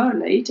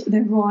 violate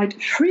their right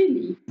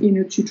freely,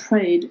 to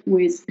trade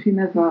with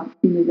whomever,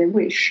 they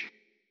wish.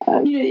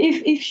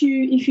 If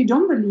you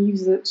don't believe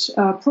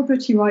that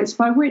property rights,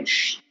 by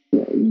which we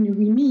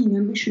mean,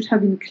 and we should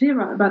have been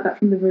clearer about that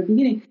from the very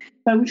beginning,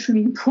 by which we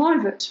mean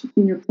private,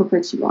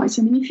 property rights.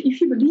 I mean, if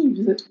you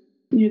believe that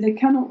they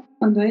cannot,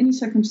 under any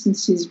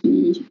circumstances,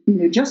 be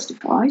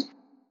justified,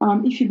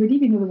 if you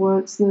believe, in other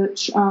words,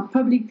 that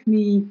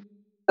publicly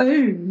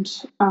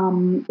owned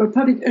or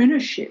public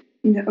ownership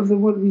of the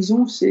world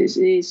resources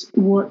is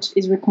what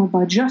is required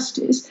by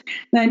justice,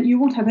 then you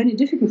won't have any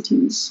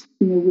difficulties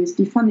with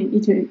defunding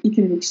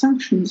economic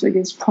sanctions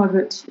against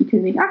private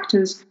economic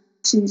actors,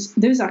 since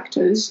those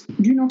actors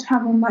do not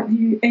have, on my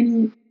view,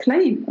 any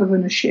claim of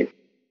ownership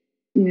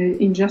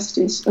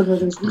injustice over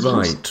those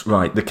resources.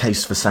 Right. The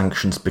case for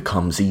sanctions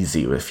becomes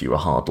easier if you're a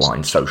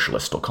hardline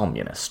socialist or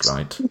communist,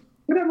 right?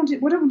 What I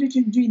wanted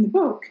to do in the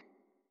book,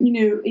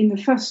 in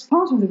the first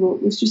part of the book,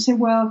 was to say,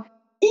 well,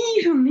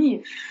 even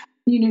if,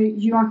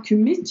 you are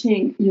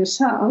committing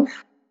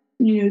yourself,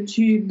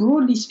 to,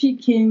 broadly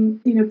speaking,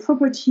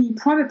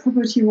 private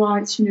property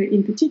rights,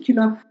 in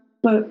particular,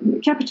 but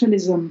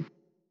capitalism,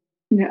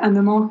 and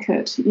the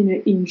market,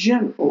 in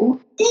general,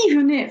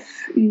 even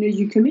if,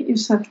 you commit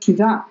yourself to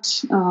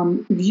that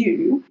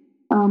view,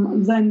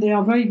 then there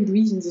are very good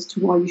reasons as to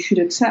why you should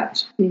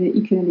accept,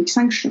 economic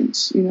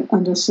sanctions,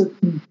 under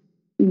certain,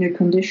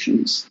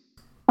 conditions.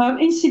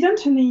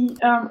 Incidentally,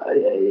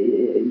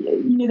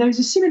 there is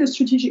a similar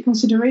strategic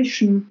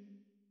consideration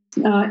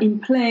in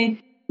play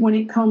when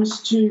it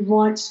comes to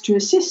rights to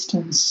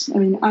assistance. I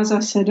mean, as I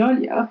said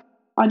earlier,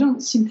 I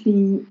don't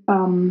simply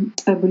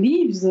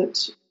believe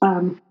that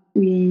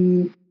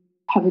we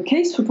have a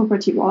case for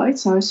property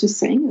rights. I also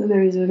think that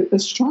there is a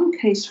strong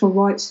case for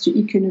rights to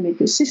economic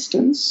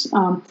assistance.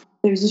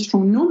 There is a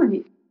strong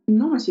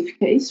normative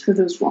case for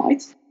those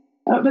rights.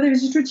 But there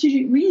is a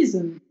strategic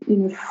reason,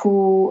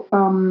 for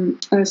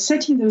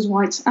setting those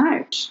rights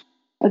out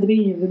at the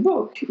beginning of the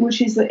book,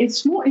 which is that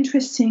it's more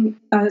interesting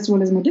as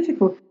well as more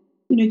difficult,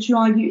 to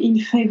argue in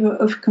favor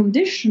of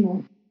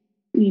conditional,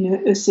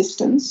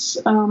 assistance.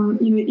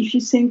 If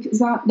you think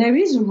that there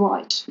is a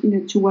right,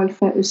 to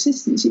welfare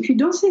assistance, if you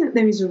don't think that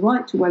there is a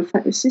right to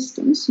welfare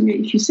assistance,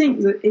 if you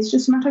think that it's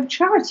just a matter of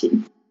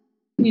charity,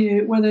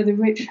 whether the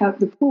rich help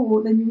the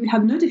poor, then you will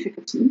have no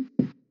difficulty,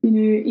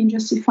 in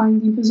justifying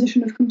the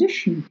imposition of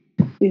condition,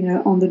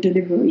 on the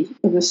delivery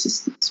of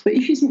assistance. But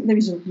if you think there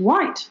is a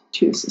right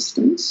to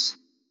assistance,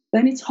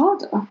 then it's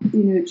harder,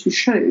 to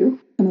show,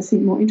 and I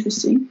think more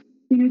interesting,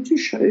 to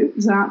show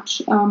that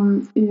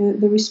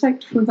the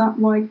respect for that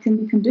right can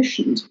be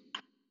conditioned,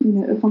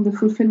 upon the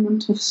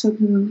fulfillment of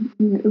certain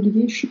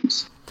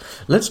obligations.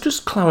 Let's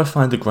just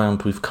clarify the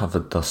ground we've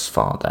covered thus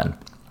far then.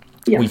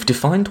 Yeah. We've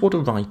defined what a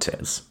right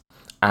is,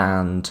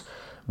 and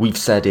we've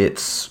said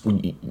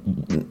you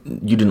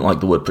didn't like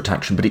the word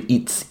protection, but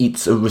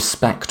it's a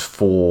respect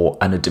for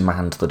and a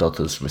demand that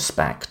others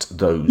respect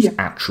those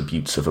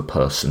attributes of a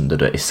person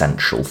that are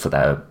essential for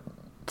their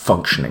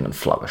functioning and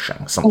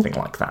flourishing, something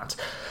like that.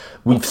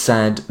 We've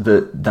said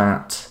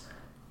that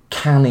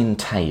can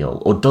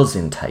entail, or does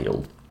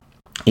entail,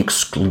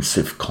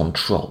 exclusive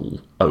control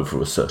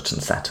over a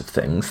certain set of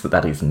things,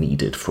 that is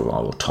needed for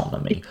our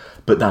autonomy,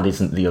 but that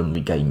isn't the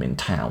only game in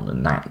town,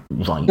 and that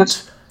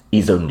right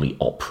is only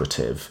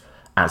operative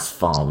as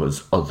far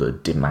as other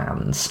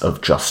demands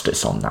of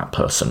justice on that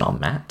person are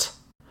met.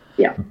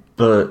 Yeah.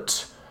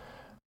 But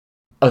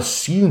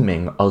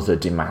assuming other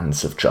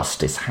demands of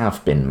justice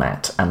have been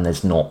met and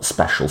there's not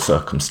special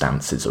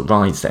circumstances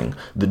arising,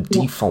 the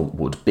default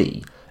would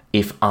be,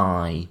 if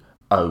I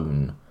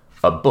own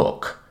a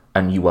book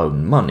and you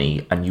own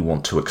money and you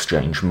want to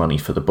exchange money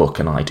for the book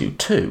and I do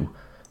too,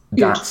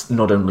 that's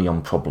not only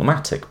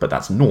unproblematic, but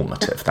that's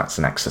normative. That's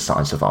an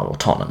exercise of our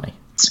autonomy.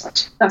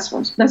 That's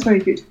right. That's very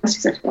good. That's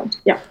exactly right.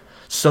 Yeah.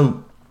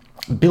 So,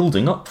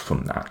 building up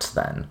from that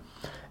then,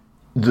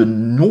 the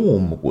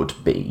norm would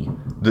be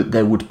that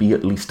there would be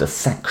at least a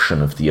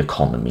section of the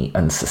economy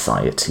and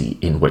society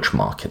in which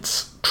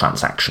markets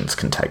transactions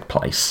can take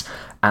place.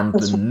 And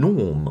the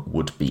norm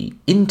would be,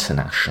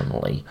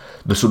 internationally,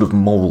 the sort of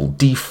moral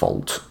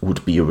default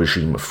would be a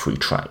regime of free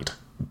trade,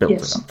 building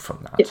up from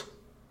that. Yeah.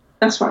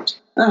 That's right.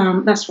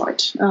 That's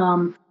right.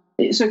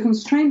 So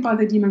constrained by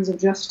the demands of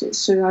justice.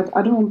 So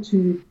I don't want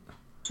to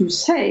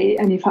say,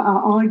 and if I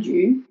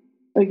argue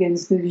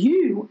against the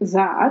view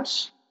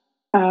that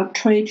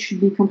trade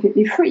should be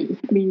completely free.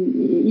 I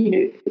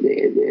mean,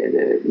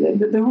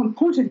 the whole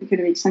point of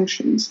economic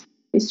sanctions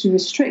is to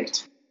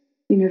restrict,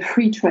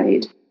 free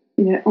trade,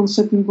 on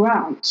certain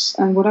grounds.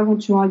 And what I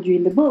want to argue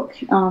in the book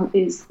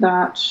is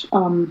that,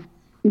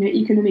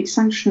 economic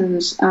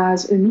sanctions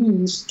as a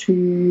means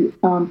to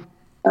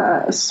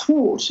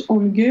thwart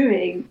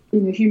ongoing,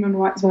 human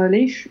rights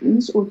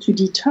violations, or to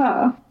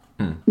deter,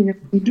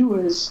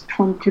 doers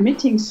from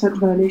committing such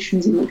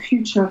violations in the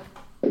future,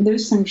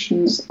 those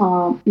sanctions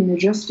are,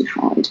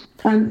 justified.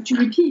 And to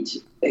repeat,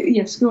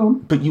 yes, go on.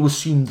 But you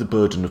assume the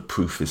burden of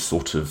proof is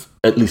sort of,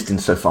 at least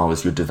insofar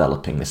as you're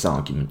developing this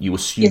argument, you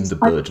assume the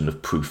burden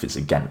of proof is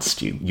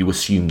against you. You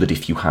assume that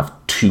if you have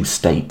two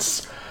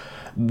states,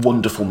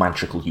 wonderful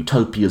magical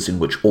utopias in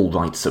which all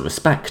rights are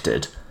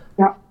respected,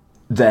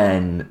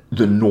 then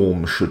the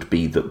norm should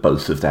be that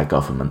both of their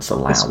governments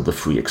allow the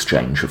free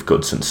exchange of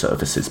goods and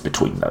services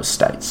between those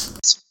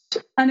states.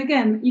 And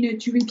again,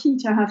 to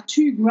repeat, I have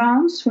two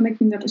grounds for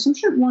making that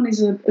assumption. One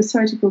is a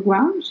theoretical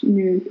ground.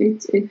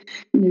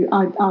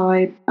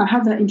 I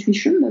have that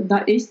intuition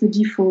that is the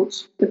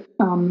default,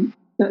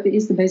 that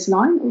is the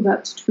baseline, or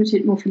that, to put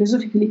it more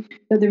philosophically,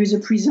 that there is a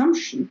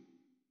presumption,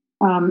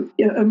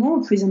 a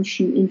moral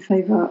presumption in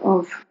favor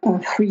of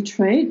free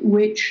trade,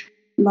 which,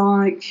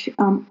 like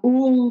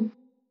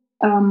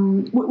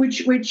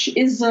which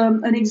is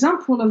an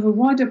example of a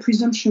wider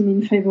presumption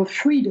in favor of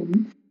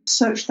freedom,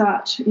 such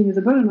that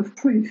the burden of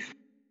proof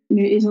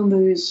is on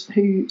those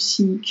who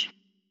seek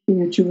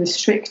to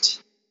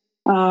restrict.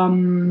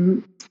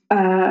 The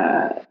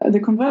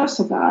converse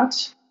of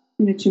that,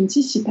 to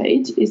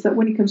anticipate, is that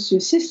when it comes to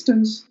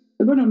assistance,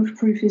 the burden of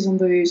proof is on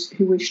those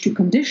who wish to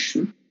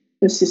condition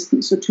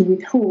assistance or to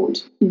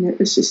withhold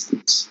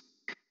assistance.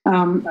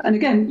 And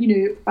again,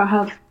 I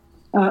have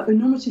a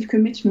normative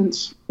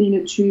commitment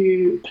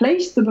to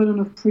place the burden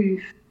of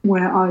proof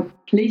where I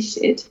place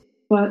it,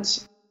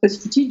 but a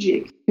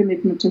strategic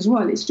commitment as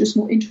well. It's just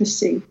more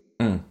interesting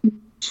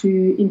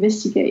to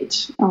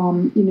investigate,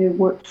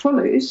 what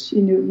follows,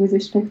 with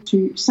respect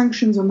to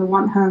sanctions on the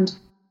one hand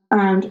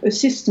and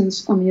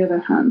assistance on the other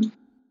hand,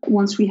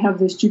 once we have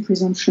those two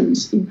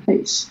presumptions in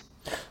place.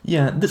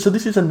 Yeah, so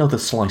this is another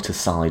slight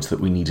aside that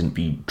we needn't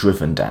be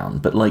driven down,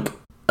 but like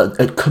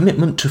a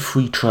commitment to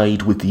free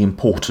trade with the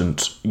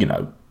important,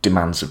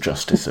 demands of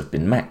justice have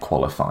been met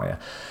qualifier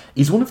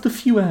is one of the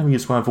few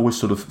areas where I've always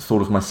sort of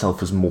thought of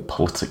myself as more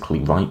politically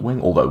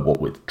right-wing, although what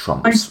with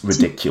Trump's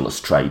ridiculous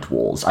trade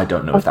wars, I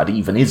don't know if that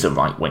even is a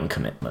right-wing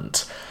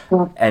commitment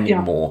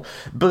anymore.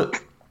 Yeah.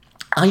 But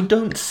I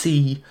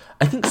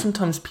think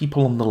sometimes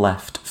people on the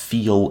left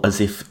feel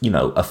as if,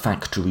 a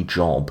factory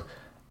job,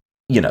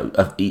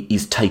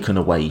 is taken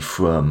away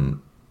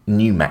from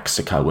New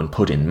Mexico and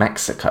put in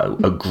Mexico,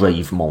 a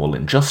grave moral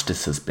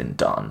injustice has been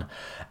done.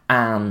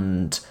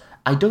 And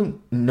I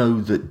don't know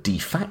that de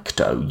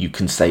facto you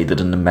can say that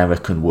an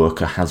American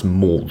worker has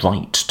more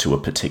right to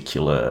a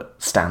particular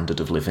standard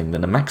of living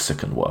than a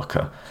Mexican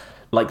worker.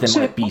 Like,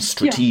 there might be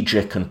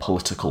strategic and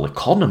political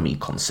economy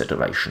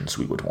considerations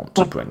we would want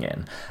to bring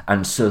in.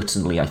 And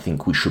certainly I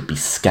think we should be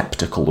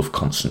sceptical of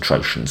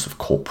concentrations of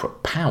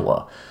corporate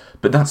power.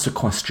 But that's a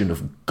question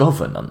of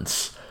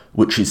governance,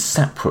 which is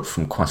separate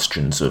from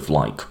questions of,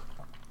 like,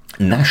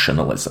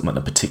 nationalism and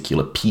a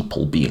particular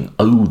people being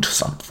owed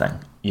something,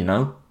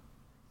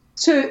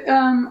 So,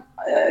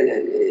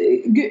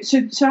 good.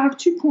 So I have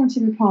 2 points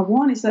in reply.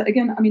 One is that,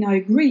 again, I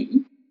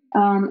agree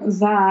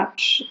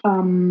that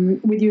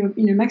with your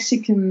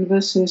Mexican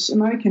versus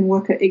American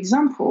worker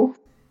example,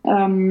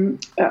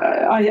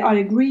 I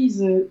agree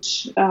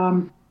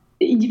that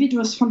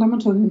individuals'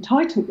 fundamental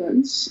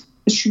entitlements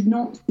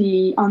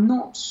are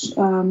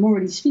not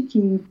morally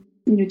speaking,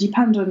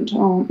 dependent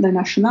on their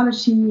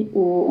nationality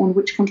or on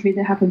which country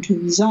they happen to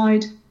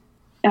reside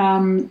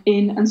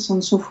in, and so on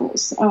and so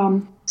forth.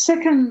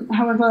 Second,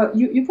 however,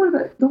 your point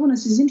about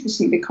governance is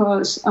interesting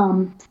because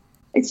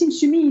it seems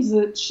to me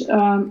that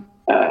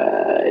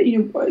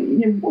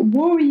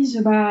worries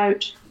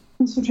about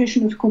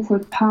concentration of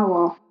corporate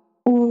power,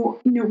 or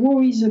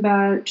worries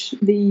about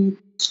the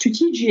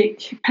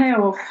strategic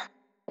payoff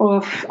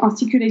of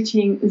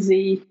articulating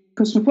the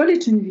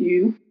cosmopolitan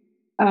view,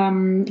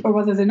 or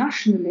rather the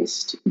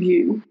nationalist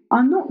view,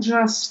 are not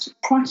just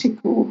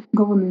practical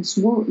governance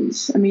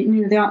worries.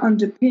 They are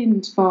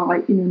underpinned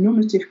by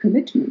normative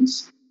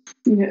commitments,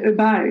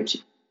 about,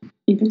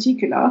 in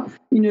particular,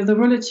 the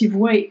relative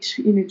weight,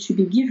 to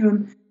be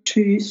given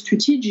to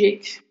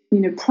strategic,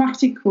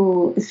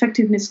 practical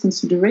effectiveness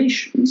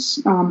considerations,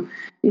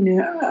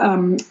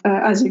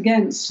 as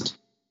against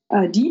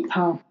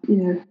deeper,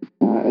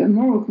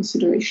 moral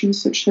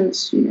considerations such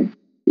as, the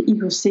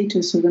ego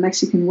status of the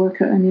Mexican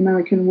worker and the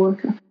American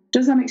worker.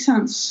 Does that make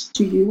sense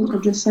to you, what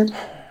I've just said?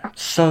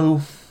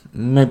 So,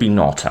 maybe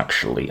not,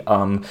 actually.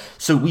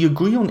 So we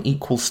agree on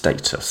equal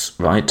status,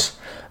 right?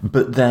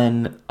 But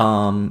then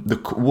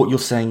what you're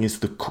saying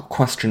is the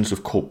questions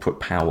of corporate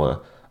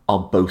power are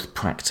both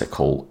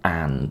practical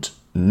and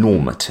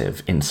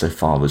normative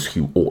insofar as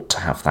who ought to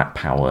have that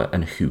power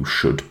and who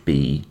should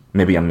be,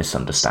 maybe I'm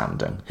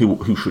misunderstanding,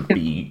 who should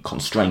be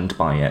constrained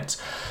by it.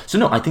 So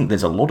no, I think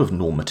there's a lot of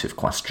normative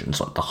questions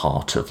at the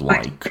heart of,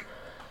 like,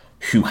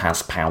 who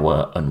has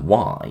power and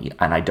why,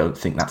 and I don't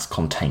think that's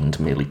contained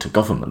merely to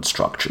government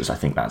structures. I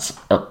think that's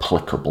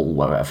applicable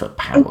wherever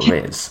power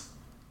is.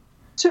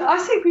 So I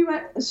think we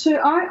were. So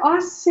I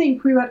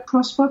think we were at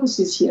cross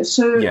purposes here.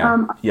 So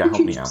help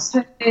me out.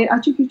 I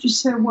took you to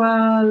say,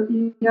 well,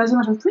 as a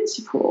matter of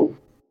principle,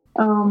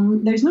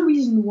 there is no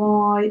reason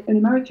why an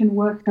American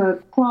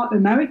worker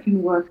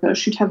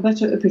should have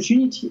better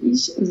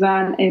opportunities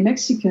than a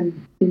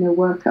Mexican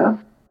worker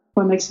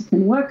or a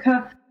Mexican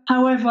worker.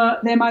 However,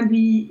 there might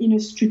be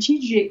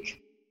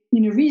strategic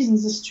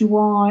reasons as to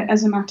why,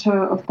 as a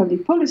matter of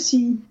public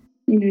policy,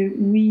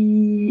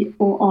 we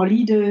or our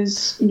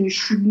leaders,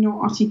 should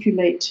not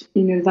articulate,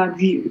 that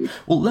view.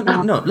 Well,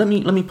 let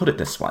me put it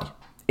this way.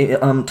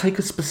 Take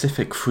a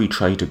specific free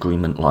trade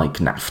agreement like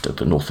NAFTA,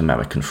 the North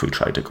American Free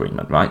Trade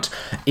Agreement, right?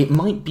 It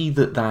might be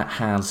that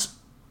has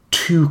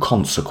two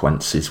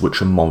consequences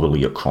which are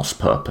morally at cross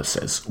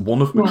purposes,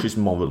 one of which is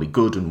morally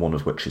good and one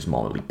of which is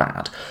morally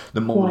bad.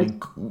 The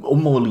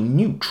morally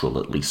neutral,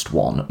 at least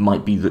one,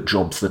 might be that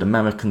jobs that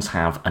Americans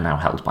have are now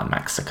held by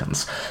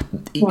Mexicans.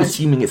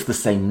 Assuming it's the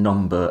same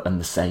number and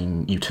the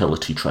same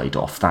utility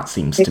trade-off, that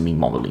seems to me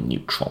morally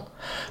neutral.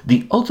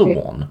 The other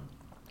one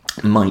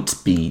might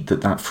be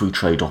that free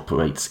trade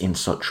operates in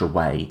such a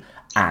way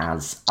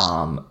as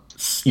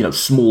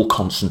small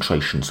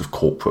concentrations of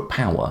corporate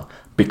power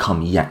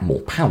become yet more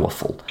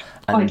powerful,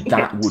 and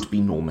that would be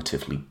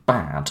normatively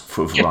bad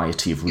for a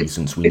variety of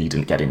reasons we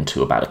needn't get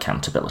into about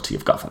accountability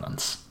of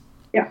governance.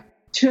 Yeah,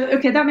 sure.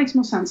 Okay, that makes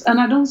more sense,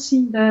 and I don't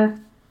see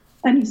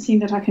anything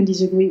that I can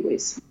disagree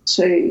with.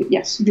 So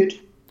yes, good.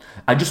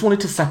 I just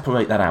wanted to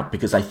separate that out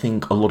because I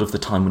think a lot of the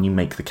time when you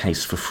make the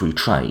case for free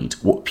trade,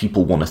 what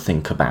people want to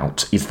think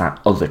about is that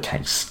other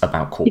case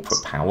about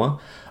corporate power.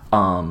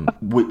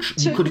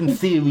 Which you could, in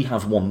theory,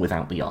 have one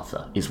without the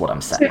other, is what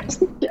I'm saying.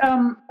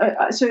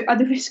 So at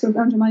the risk of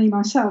undermining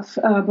myself,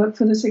 but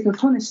for the sake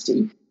of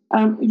honesty,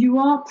 you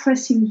are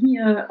pressing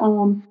here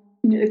on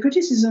a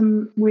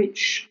criticism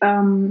which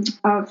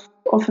I've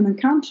often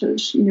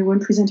encountered, when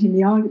presenting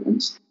the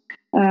arguments,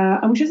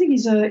 and which I think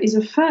is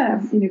a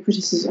fair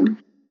criticism,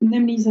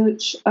 namely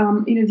that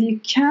the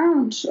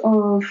account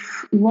of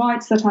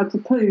rights that I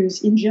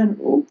propose in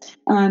general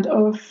and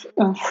of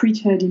free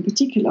trade in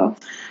particular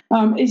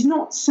is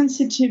not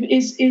sensitive,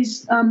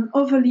 is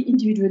overly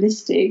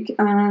individualistic,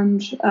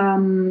 and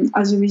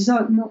as a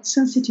result, not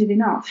sensitive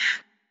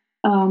enough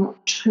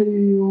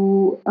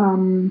to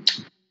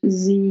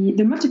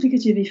the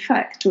multiplicative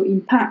effect or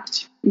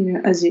impact,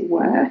 as it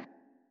were,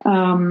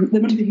 the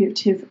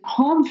multiplicative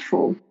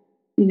harmful,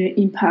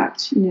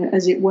 impact,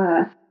 as it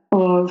were,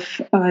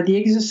 of the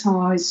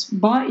exercise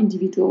by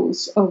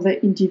individuals of their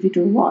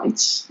individual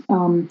rights,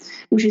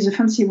 which is a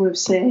fancy way of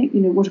saying,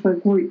 what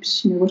about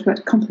groups, what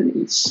about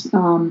companies,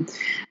 and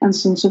so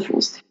on and so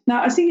forth.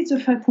 Now, I think it's a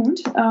fair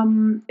point.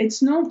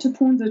 It's not a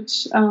point that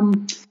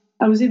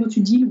I was able to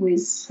deal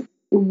with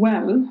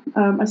well,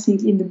 I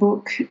think, in the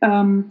book,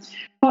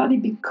 partly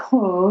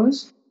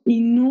because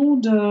in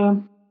order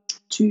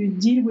to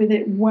deal with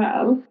it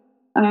well,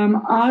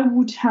 one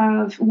would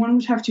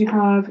have to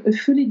have a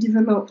fully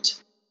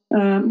developed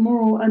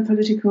moral and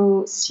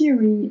political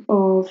theory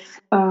of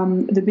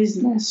the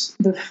business,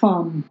 the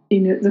firm,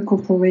 the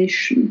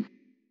corporation.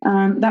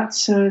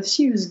 That's a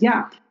serious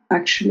gap,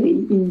 actually,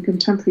 in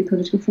contemporary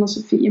political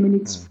philosophy. I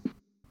mean,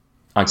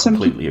 I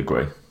completely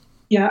agree.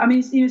 Yeah, I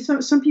mean,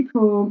 some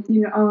people,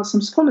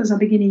 some scholars are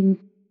beginning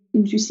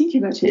to think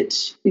about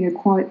it,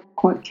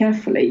 quite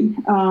carefully.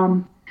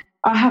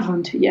 I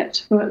haven't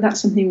yet, but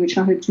that's something which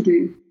I hope to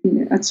do,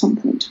 at some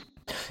point.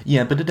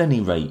 Yeah, but at any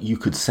rate, you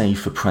could say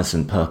for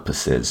present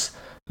purposes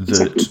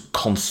that Exactly.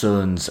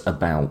 concerns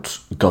about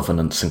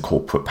governance and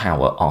corporate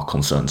power are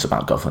concerns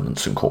about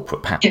governance and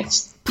corporate power,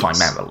 Yes.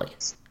 primarily.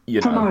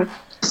 Primarily.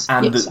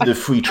 And Yes. the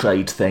free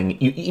trade thing,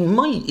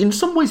 in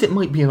some ways it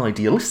might be an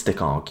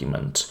idealistic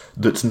argument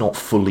that's not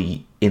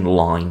fully in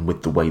line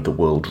with the way the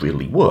world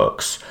really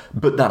works,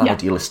 but that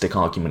idealistic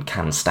argument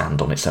can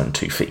stand on its own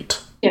 2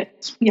 feet.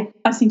 Yes, yeah,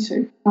 I think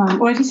so.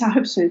 Or at least I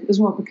hope so as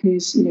well,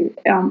 because,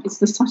 it's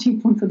the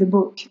starting point for the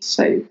book.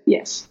 So,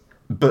 yes.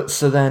 But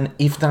so then,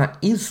 if that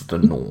is the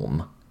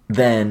norm,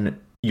 then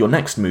your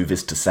next move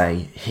is to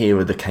say, here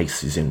are the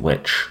cases in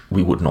which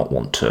we would not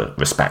want to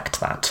respect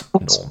that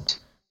norm.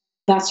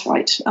 That's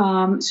right.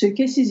 So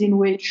cases in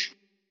which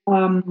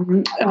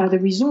the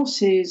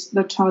resources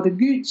that are the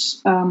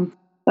goods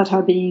that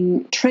are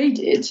being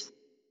traded,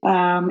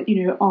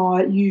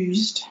 are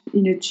used,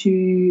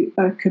 to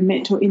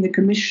commit or in the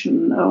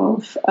commission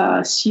of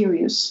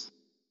serious,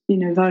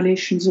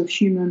 violations of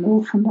human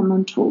or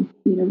fundamental,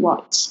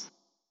 rights.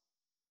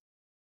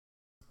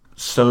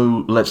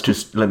 So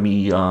let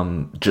me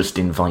just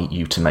invite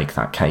you to make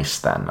that case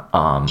then.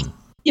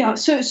 Yeah.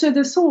 So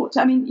the thought.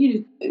 I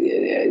mean,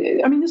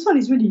 this one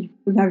is really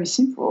very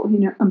simple.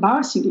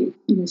 Embarrassingly,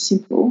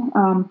 simple.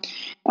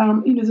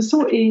 The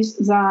thought is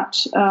that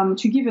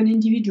to give an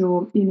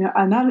individual,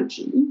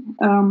 analogy,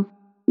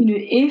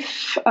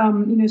 if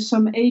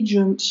some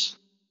agent,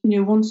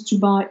 wants to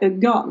buy a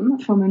gun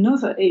from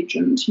another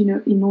agent,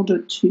 in order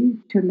to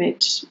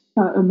commit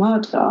a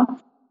murder,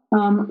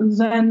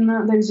 then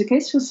there is a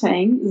case for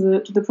saying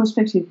that the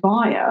prospective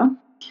buyer,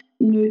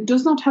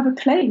 does not have a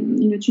claim,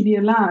 to be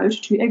allowed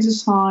to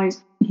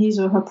exercise his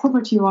or her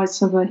property rights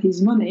over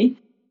his money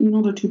in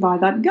order to buy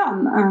that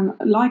gun. And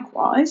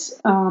likewise,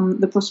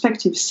 the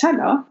prospective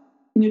seller,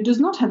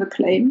 does not have a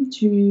claim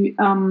to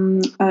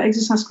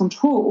exercise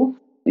control,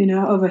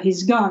 over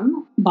his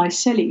gun by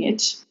selling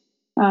it,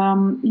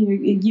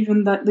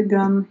 given that the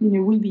gun,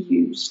 will be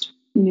used,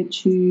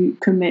 to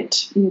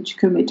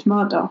commit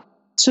murder.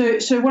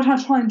 So what I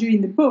try and do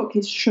in the book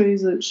is show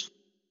that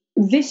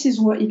this is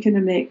what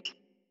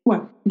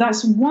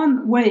that's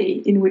one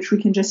way in which we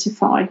can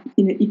justify,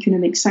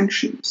 economic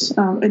sanctions.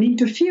 An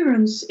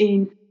interference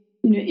in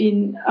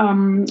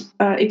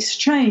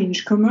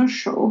exchange,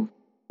 commercial,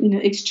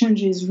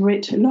 exchanges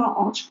writ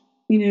large,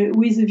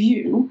 with a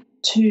view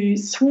to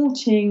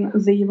thwarting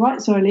the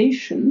rights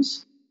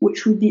violations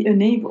which would be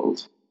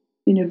enabled,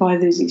 by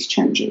those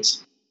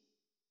exchanges.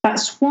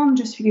 That's one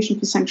justification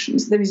for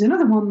sanctions. There is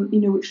another one,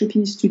 which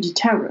appeals to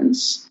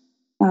deterrence,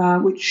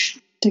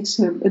 which takes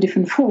a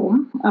different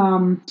form.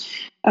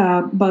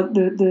 But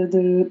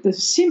the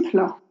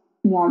simpler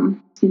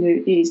one,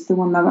 is the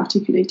one I've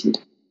articulated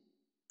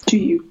to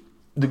you.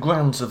 The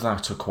grounds of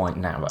that are quite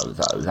narrow,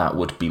 though. That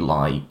would be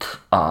like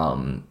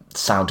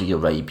Saudi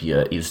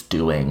Arabia is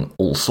doing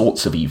all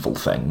sorts of evil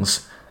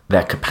things.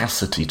 Their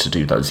capacity to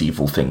do those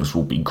evil things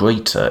will be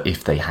greater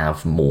if they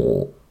have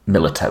more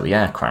military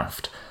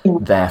aircraft. Yeah.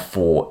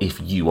 Therefore,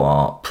 if you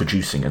are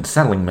producing and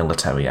selling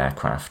military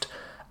aircraft,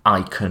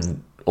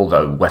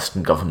 although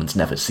Western governments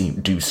never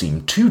seem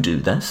to do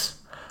this,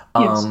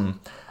 Yes.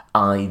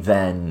 I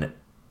then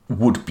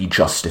would be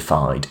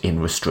justified in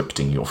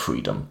restricting your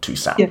freedom to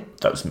sell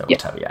those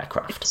military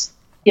aircraft.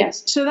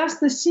 Yes. So that's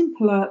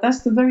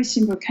the very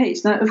simple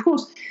case. Now, of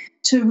course,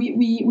 so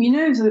we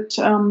know that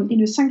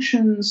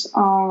sanctions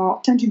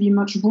tend to be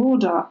much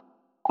broader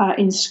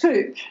in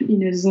scope,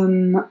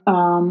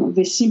 than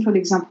this simple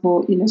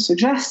example,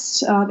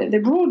 suggests.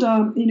 They're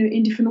broader,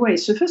 in different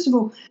ways. So first of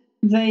all,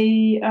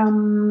 they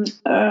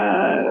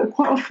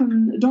quite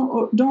often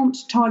don't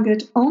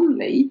target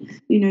only,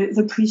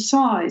 the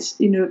precise,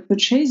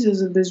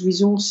 purchasers of those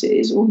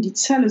resources or indeed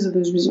sellers of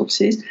those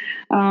resources.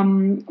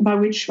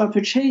 By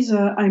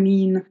purchaser, I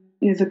mean,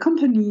 the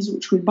companies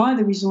which will buy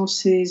the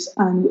resources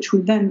and which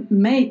will then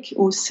make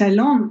or sell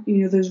on,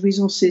 those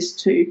resources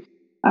to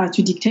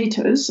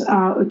dictators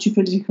or to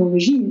political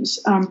regimes.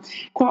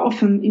 Quite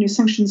often,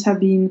 sanctions have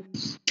been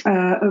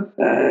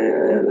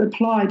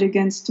applied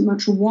against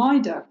much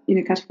wider,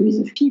 categories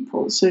of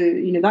people. So,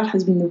 that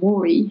has been the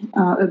worry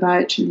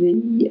about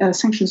the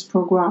sanctions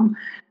program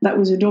that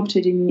was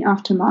adopted in the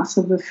aftermath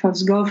of the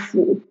first Gulf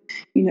War,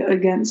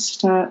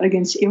 against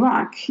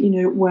Iraq,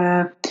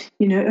 where,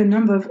 a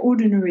number of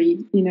ordinary,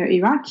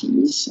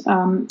 Iraqis,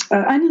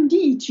 and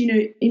indeed,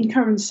 in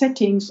current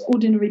settings,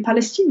 ordinary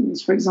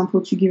Palestinians, for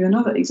example, to give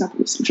another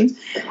example of sanctions,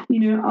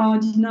 are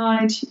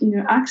denied,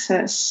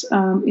 access,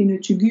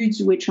 to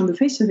goods which, on the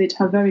face of it,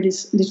 have very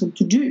little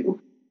to do,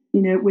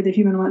 with the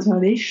human rights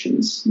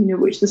violations,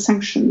 which the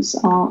sanctions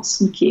are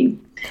seeking,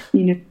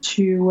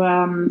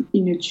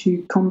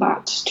 to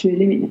combat, to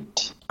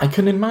eliminate. I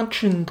can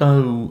imagine,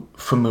 though,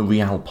 from a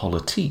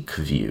realpolitik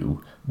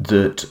view,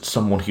 that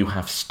someone who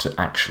has to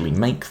actually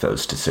make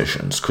those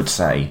decisions could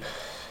say,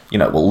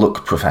 well,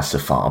 look, Professor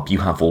Fabre, you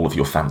have all of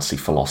your fancy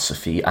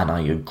philosophy, and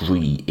I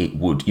agree it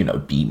would,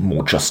 be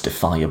more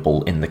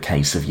justifiable in the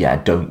case of,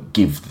 don't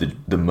give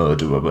the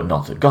murderer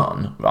another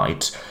gun,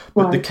 right?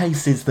 But right. The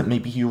case is that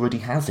maybe he already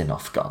has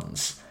enough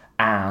guns,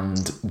 and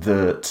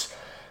that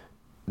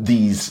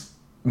these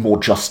more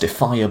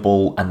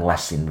justifiable and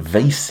less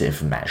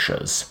invasive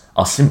measures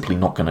are simply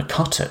not going to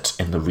cut it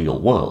in the real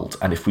world.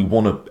 And if we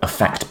want to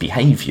affect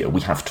behaviour,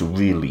 we have to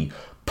really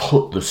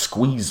put the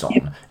squeeze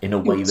on in a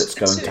way that's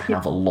going to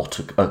have a lot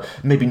of,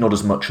 maybe not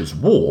as much as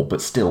war,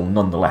 but still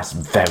nonetheless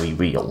very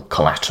real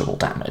collateral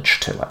damage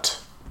to it.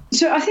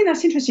 So I think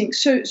that's interesting.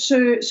 So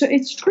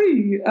it's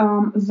true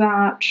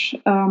that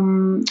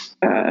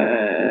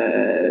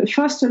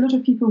first, a lot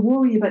of people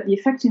worry about the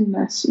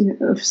effectiveness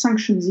of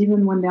sanctions,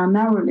 even when they are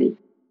narrowly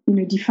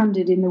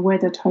defunded in the way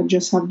that I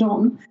just have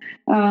done.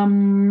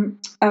 And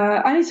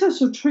it's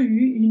also true,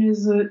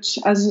 that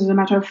as a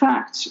matter of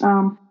fact,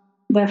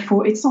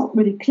 therefore, it's not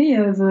really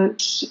clear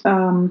that,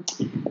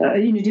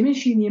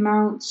 diminishing the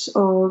amounts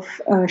of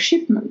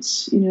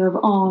shipments, of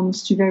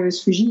arms to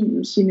various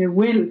regimes,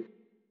 will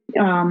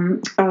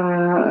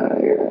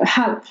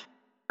help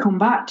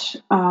combat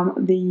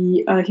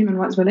the human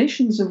rights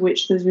violations of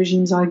which those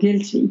regimes are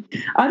guilty.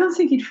 I don't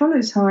think it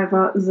follows,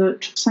 however,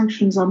 that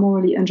sanctions are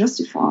morally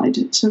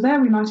unjustified. So there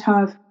we might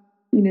have,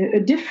 we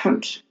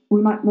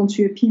might want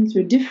to appeal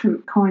to a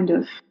different kind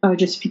of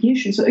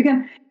justification. So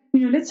again,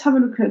 let's have a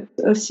look at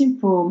a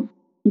simple,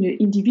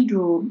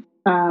 individual,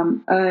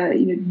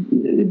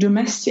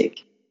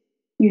 domestic,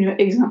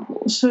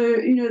 example. So,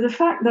 the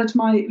fact that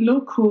my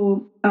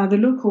the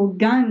local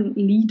gang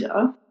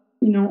leader,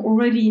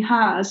 already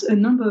has a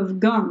number of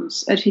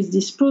guns at his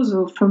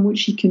disposal from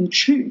which he can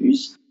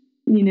choose,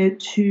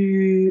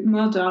 to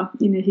murder,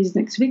 his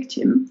next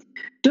victim,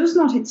 does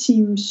not, it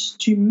seems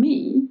to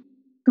me,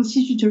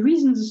 constitute a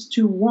reason as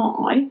to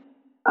why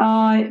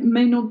I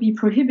may not be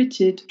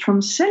prohibited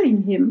from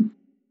selling him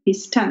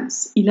his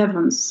 10th,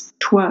 11th,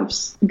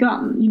 12th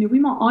gun. We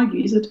might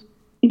argue that,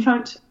 in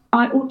fact,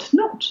 I ought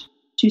not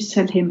to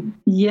sell him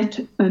yet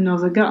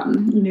another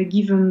gun,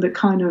 given the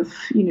kind of,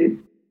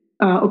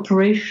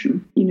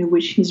 operation,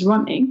 which he's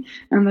running,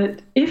 and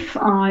that if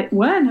I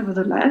were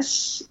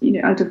nevertheless,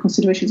 out of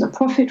considerations of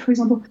profit, for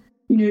example,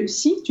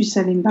 seek to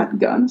sell him that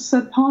gun,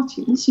 third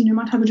parties,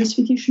 might have a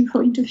justification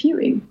for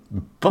interfering.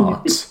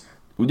 But,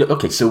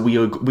 okay, so we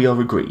are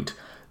agreed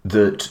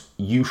that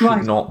you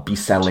should not be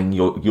selling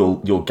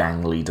your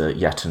gang leader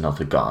yet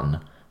another gun.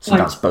 So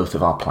that's both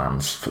of our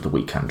plans for the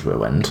weekend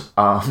ruined.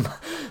 But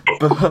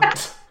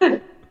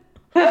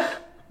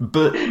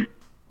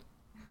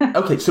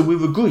okay, so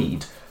we're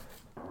agreed.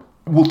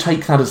 We'll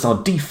take that as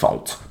our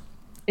default,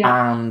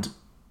 and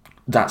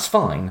that's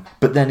fine.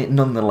 But then it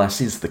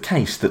nonetheless is the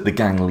case that the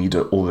gang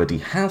leader already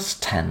has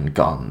 10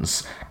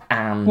 guns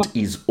and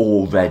is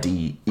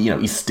already,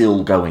 he's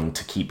still going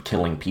to keep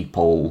killing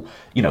people.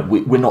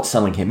 We're not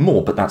selling him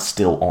more, but that's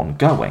still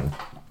ongoing.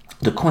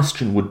 The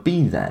question would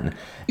be then,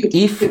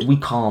 if we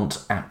can't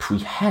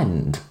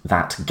apprehend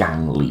that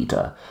gang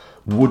leader,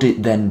 would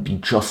it then be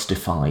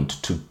justified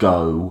to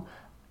go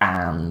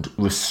and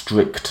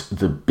restrict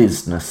the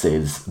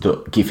businesses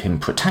that give him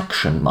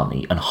protection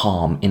money and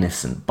harm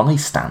innocent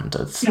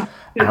bystanders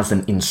as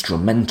an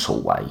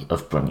instrumental way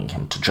of bringing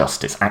him to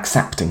justice,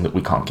 accepting that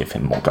we can't give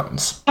him more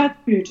guns? That's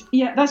good.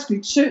 Yeah, that's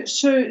good. So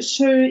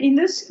in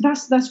this,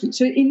 that's good.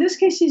 So in those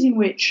cases in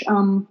which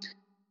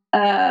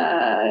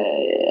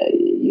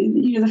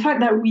the fact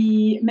that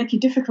we make it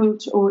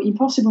difficult or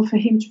impossible for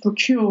him to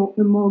procure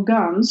more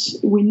guns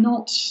will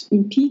not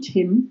impede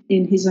him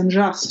in his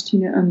unjust,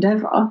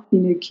 endeavor,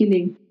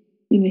 killing,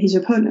 his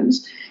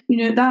opponents.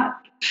 That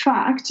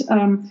fact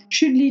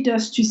should lead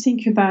us to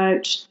think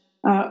about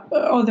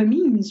other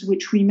means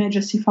which we may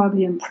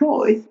justifiably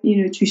employ,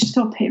 to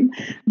stop him.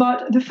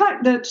 But the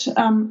fact that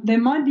there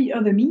might be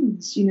other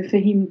means, for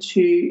him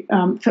to,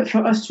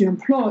 for us to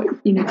employ,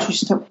 to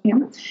stop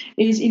him,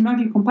 is, in my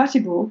view,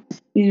 compatible,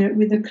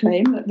 with the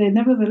claim that there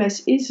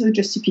nevertheless is a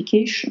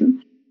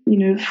justification,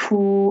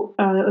 for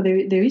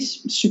there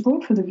is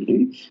support for the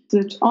view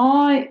that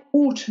I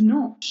ought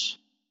not,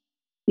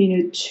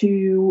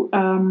 to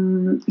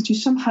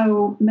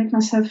somehow make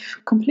myself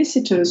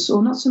complicitous,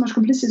 or not so much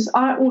complicitous.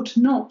 I ought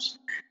not,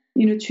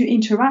 to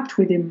interact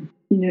with him,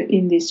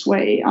 in this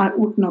way. I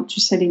ought not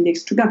to sell him the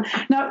extra gun.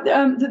 Now,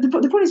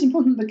 the point is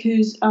important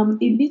because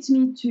it leads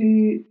me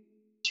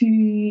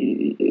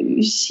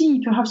to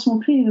see perhaps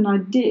more clearly than I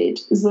did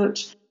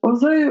that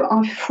although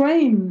I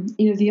frame,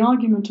 the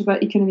argument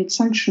about economic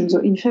sanctions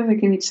or in favor of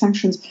economic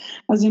sanctions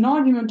as an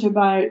argument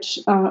about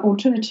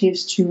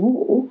alternatives to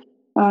war,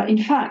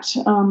 in fact,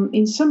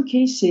 in some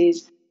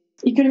cases,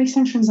 economic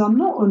sanctions are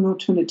not an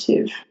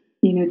alternative,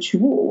 to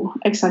war.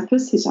 Ex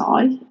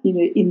hypothesi,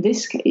 in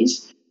this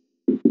case,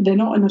 they're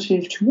not an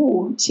alternative to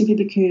war simply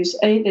because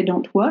A, they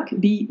don't work,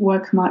 B,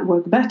 work might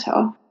work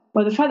better.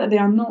 But the fact that they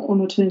are not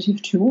an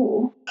alternative to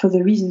war, for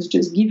the reasons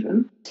just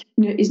given,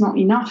 is not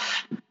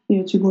enough,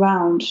 to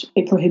ground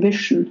a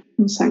prohibition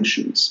on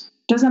sanctions.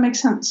 Does that make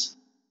sense?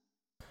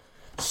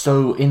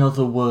 So, in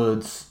other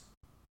words,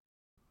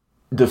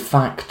 the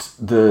fact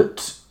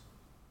that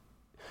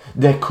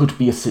there could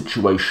be a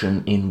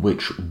situation in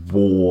which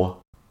war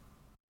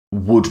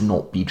would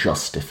not be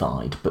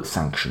justified, but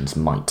sanctions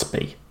might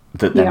be.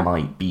 That there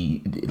might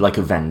be, like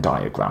a Venn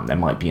diagram, there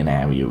might be an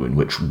area in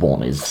which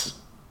one is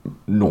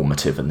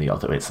normative and the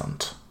other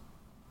isn't.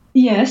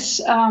 Yes,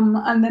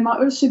 and there might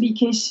also be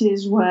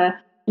cases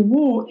where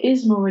war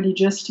is morally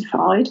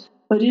justified,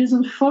 but it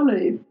doesn't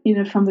follow,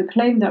 from the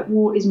claim that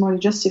war is morally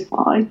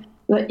justified,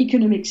 that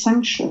economic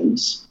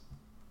sanctions,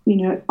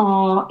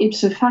 are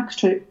ipso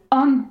facto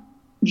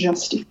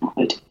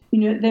unjustified.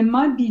 They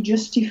might be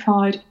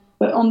justified,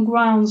 but on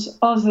grounds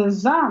other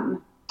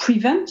than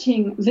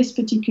preventing this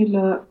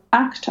particular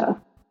actor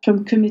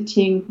from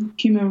committing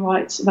human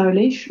rights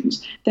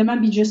violations. They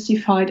might be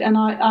justified, and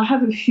I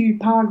have a few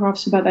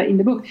paragraphs about that in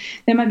the book.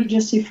 They might be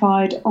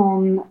justified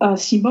on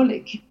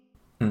symbolic,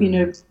 and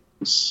they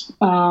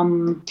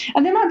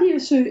might be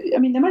also.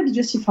 They might be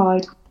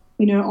justified,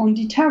 on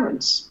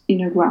deterrence,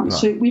 grounds.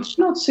 Right. So we should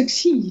not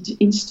succeed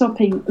in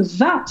stopping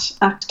that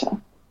actor,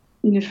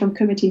 from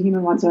committing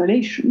human rights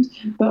violations,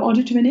 but our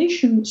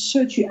determination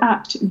so to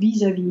act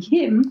vis-à-vis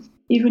him,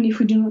 even if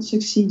we do not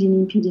succeed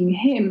in impeding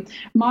him,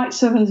 might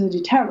serve as a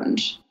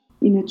deterrent,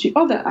 to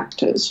other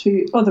actors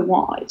who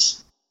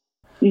otherwise,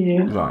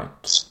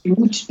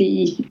 would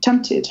be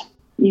tempted,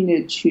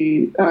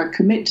 to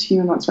commit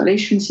human rights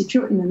violations,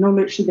 secure in the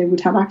knowledge that they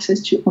would have access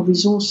to our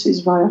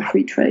resources via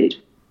free trade.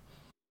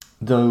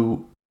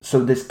 So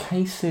there's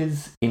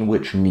cases in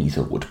which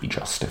neither would be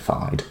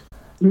justified.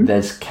 Mm-hmm.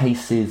 There's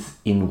cases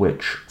in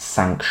which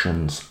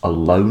sanctions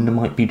alone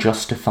might be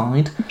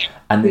justified,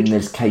 and then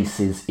there's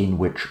cases in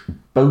which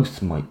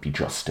both might be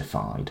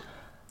justified,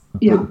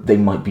 but they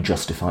might be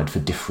justified for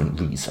different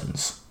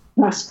reasons.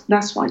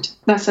 That's right.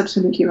 That's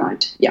absolutely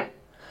right. Yeah,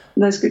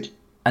 that's good.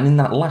 And in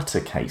that latter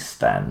case,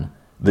 then,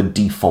 the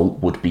default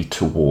would be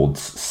towards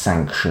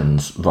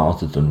sanctions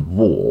rather than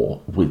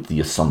war, with the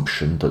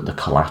assumption that the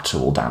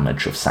collateral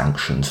damage of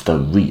sanctions,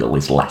 though real,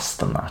 is less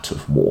than that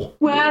of war.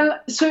 Well,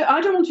 so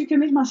I don't want to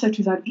commit myself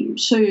to that view.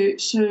 So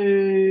it's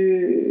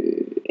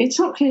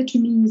not clear to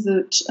me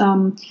that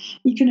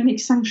economic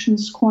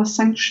sanctions, qua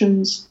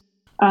sanctions,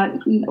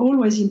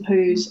 always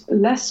impose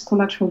less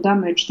collateral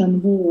damage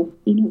than war,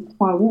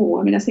 qua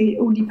war. I think it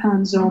all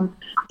depends on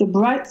the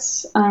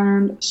breadth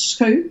and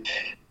scope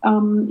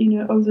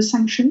of the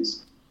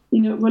sanctions,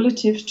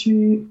 relative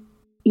to,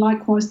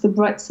 likewise, the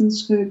breadth and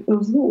scope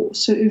of war.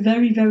 So a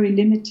very, very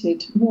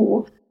limited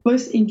war,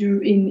 both in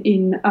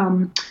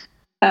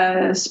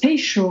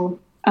spatial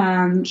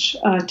and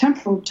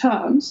temporal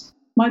terms,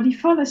 might be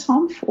far less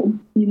harmful,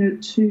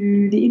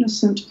 to the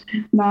innocent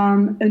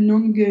than an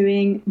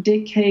ongoing,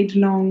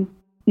 decade-long,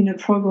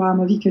 program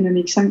of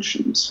economic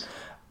sanctions.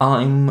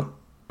 I'm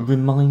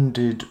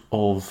reminded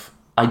of,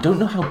 I don't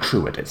know how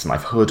true it is, and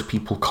I've heard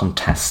people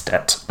contest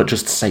it, but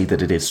just say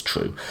that it is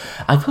true.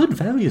 I've heard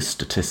various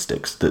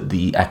statistics that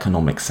the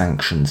economic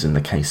sanctions in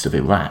the case of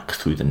Iraq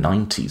through the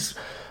 90s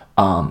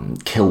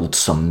killed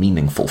some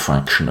meaningful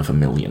fraction of 1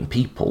 million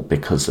people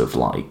because of,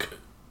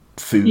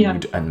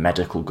 food and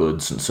medical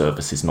goods and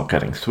services not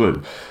getting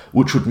through,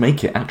 which would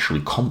make it actually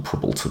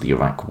comparable to the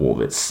Iraq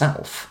War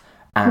itself.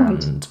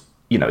 And,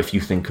 if you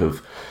think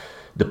of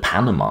the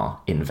Panama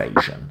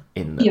invasion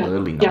in the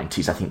early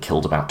 90s, I think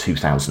killed about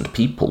 2,000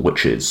 people,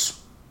 which is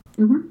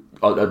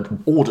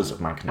orders of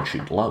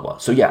magnitude lower.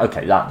 So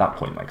that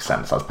point makes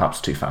sense. I was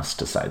perhaps too fast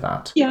to say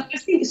that. Yeah, I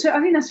think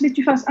that's a bit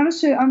too fast. And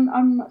also,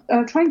 I'm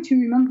trying to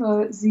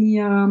remember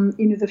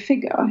the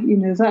figure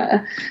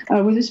there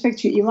with respect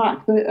to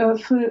Iraq.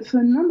 But for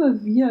a number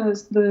of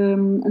years, the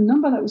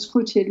number that was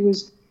quoted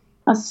was,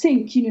 I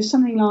think,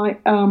 something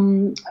like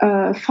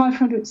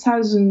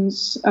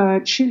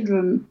 500,000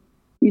 children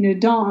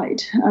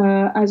died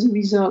as a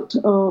result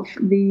of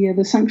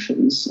the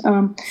sanctions.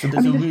 So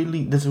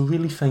there's a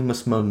really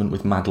famous moment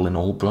with Madeleine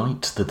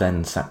Albright, the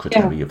then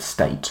Secretary of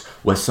State,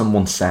 where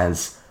someone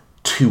says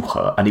to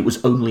her, and it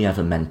was only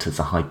ever meant as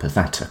a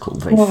hypothetical,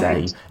 they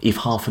say, if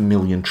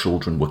 500,000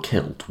 children were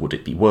killed, would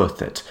it be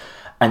worth it?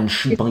 And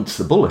she bites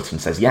the bullet and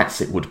says, yes,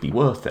 it would be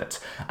worth it.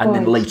 And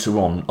then later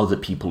on, other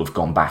people have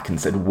gone back and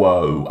said,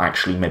 whoa,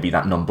 actually, maybe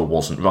that number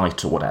wasn't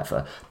right or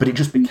whatever. But it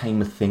just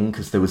became a thing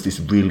because there was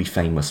this really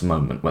famous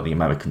moment where the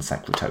American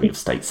Secretary of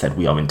State said,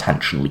 we are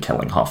intentionally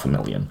killing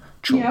 500,000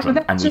 children,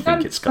 and we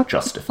think it's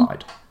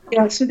justified.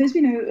 Yeah, so there's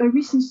been a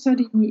recent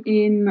study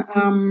in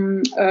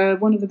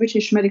one of the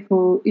British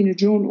medical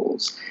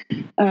journals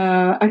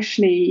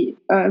actually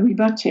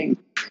rebutting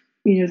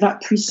that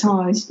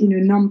precise,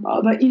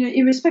 number. But,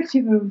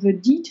 irrespective of the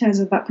details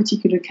of that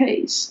particular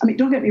case, I mean,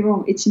 don't get me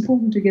wrong, it's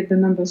important to get the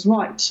numbers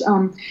right.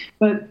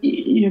 But,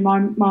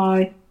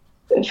 my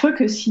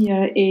focus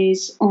here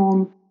is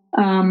on,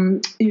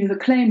 the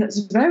claim that's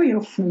very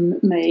often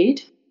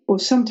made, or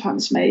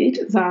sometimes made,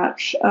 that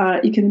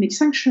economic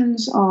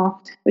sanctions are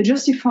a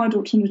justified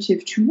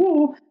alternative to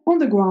war on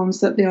the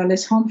grounds that they are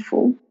less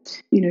harmful,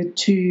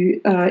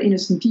 to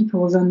innocent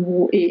people than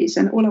war is.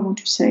 And all I want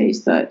to say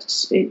is that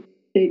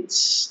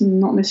it's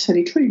not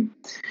necessarily true,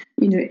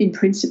 in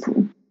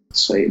principle.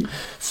 So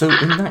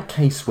in that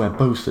case where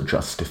both are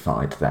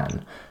justified,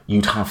 then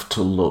you'd have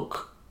to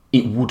look.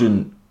 It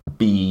wouldn't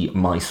be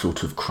my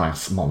sort of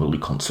crass, morally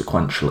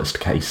consequentialist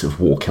case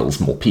of war kills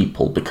more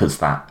people, because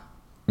that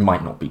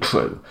might not be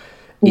true.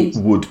 It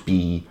would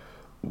be,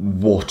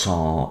 what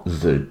are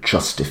the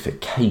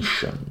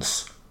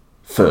justifications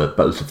for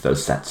both of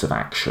those sets of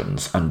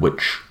actions, and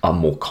which are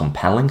more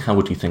compelling? How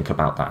would you think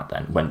about that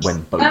then, when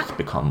both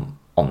become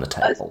on the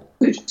table?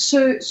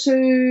 So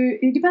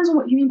it depends on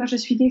what you mean by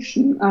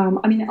justification. I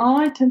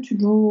want to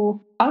draw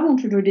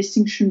a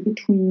distinction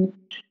between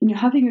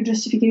having a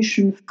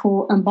justification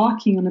for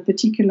embarking on a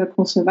particular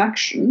course of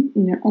action,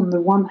 on the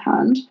one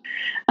hand,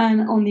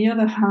 and on the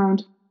other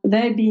hand,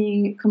 there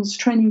being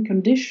constraining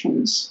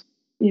conditions,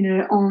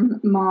 on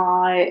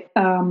my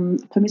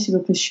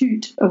permissible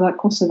pursuit of that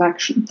course of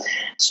action.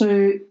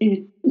 So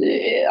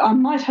I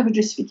might have a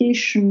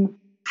justification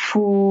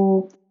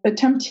for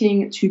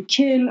attempting to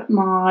kill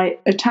my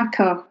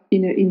attacker,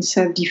 in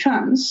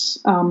self-defense.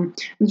 The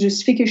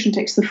justification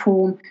takes the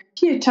form: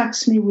 he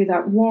attacks me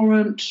without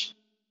warrant.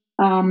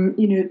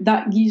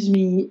 That gives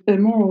me a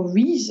moral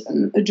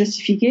reason, a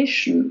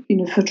justification,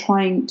 for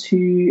trying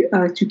to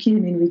kill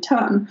him in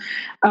return.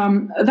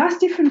 That's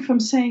different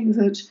from saying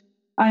that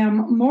I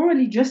am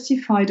morally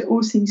justified,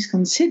 all things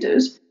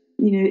considered,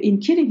 in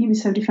killing him in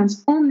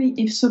self-defense only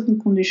if certain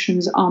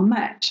conditions are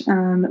met.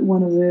 And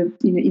one of the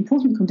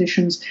important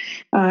conditions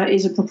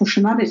is a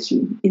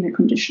proportionality in a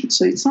condition.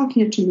 So it's not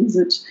clear to me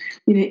that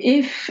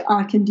if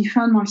I can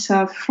defend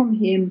myself from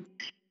him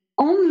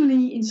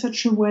only in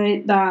such a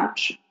way that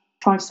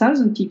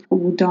 5,000 people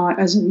would die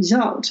as a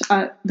result,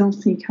 I don't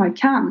think I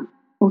can,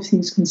 all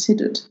things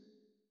considered,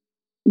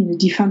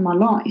 defend my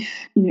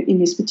life, in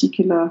this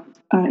particular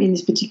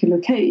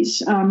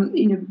case.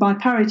 By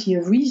parity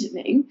of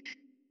reasoning,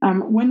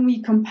 when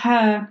we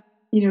compare,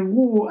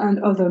 war and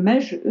other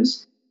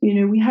measures,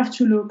 we have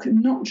to look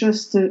not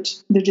just at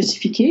the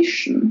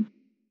justification,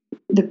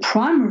 the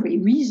primary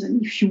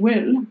reason, if you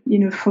will,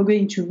 for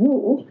going to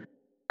war,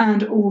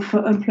 and or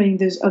for employing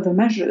those other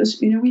measures.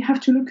 We have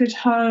to look at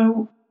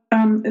how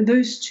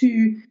those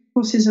two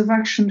courses of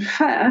action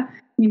fare,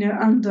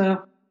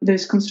 under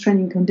those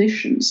constraining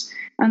conditions.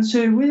 And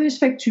so, with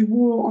respect to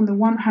war on the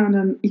one hand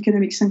and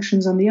economic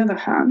sanctions on the other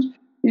hand,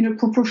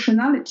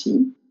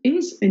 proportionality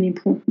is an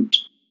important,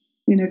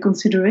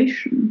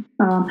 consideration.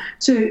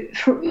 To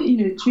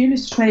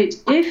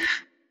illustrate,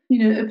 if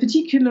a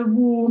particular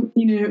war,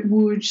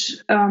 would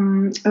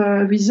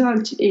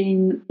result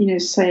in,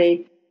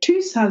 say,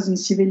 2,000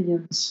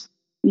 civilians,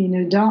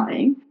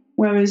 dying,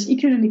 whereas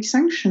economic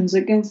sanctions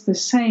against the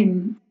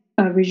same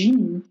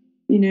regime,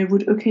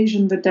 would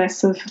occasion the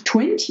death of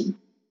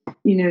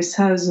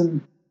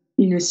 20,000,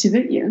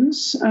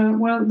 civilians.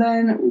 Well,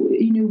 then,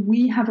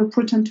 we have a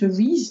potent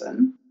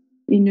reason,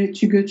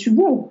 to go to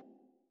war,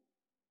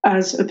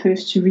 as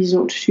opposed to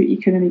resort to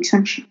economic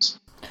sanctions.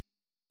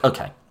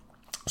 Okay,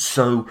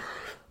 so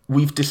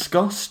we've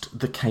discussed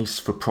the case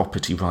for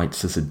property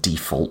rights as a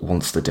default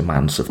once the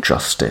demands of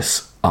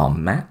justice are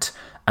met,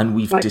 and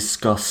we've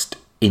discussed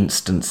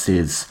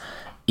instances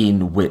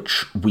in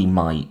which we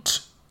might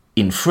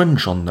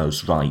infringe on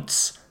those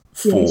rights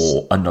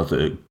for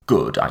another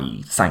good,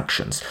 i.e.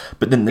 sanctions.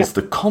 But then there's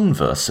the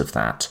converse of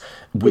that,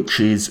 which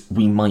is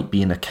we might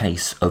be in a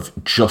case of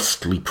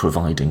justly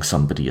providing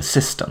somebody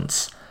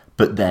assistance,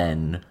 but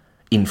then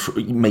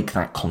make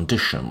that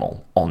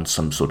conditional on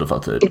some sort of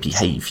other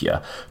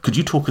behaviour. Could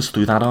you talk us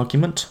through that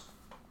argument?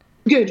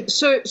 Good.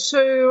 So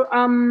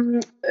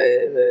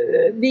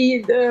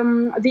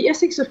the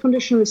ethics of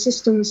conditional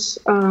assistance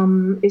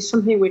is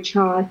something which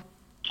I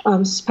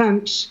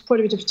spent quite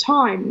a bit of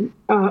time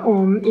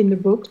on in the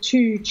book,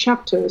 2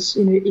 chapters,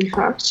 in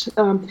fact.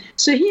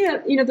 So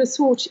here, the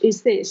thought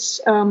is this.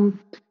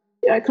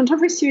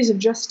 Contemporary theories of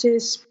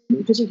justice,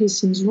 particularly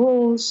since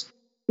Rawls,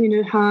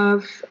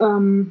 have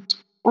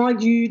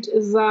argued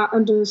that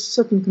under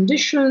certain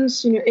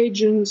conditions,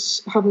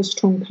 agents have a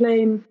strong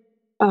claim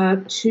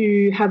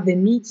to have their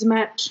needs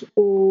met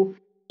or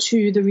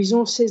to the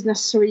resources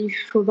necessary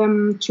for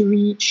them to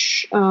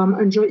reach,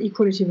 enjoy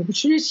equality of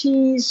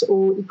opportunities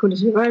or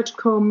equality of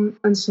outcome,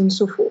 and so on and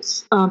so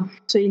forth.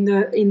 So in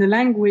the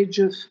language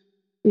of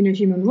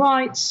human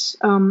rights,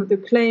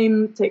 the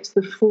claim takes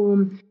the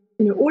form.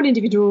 All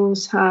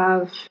individuals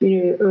have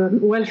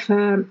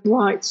welfare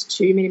rights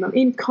to minimum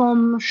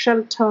income,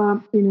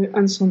 shelter,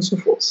 and so on and so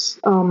forth.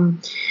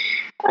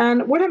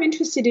 And what I'm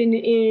interested in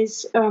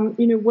is,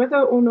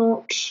 whether or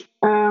not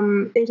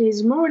it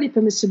is morally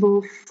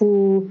permissible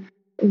for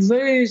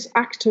those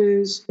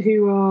actors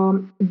who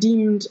are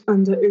deemed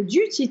under a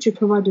duty to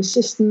provide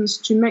assistance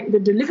to make the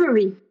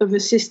delivery of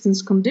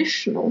assistance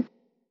conditional,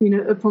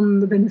 upon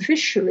the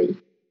beneficiary,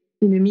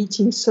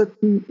 meeting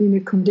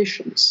certain,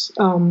 conditions.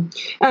 And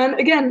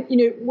again,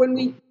 when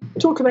we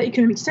talk about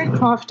economic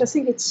statecraft, I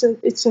think it's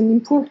an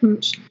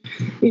important,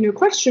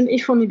 question,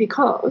 if only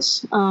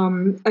because,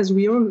 as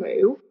we all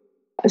know,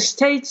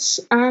 states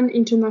and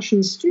international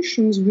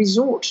institutions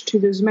resort to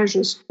those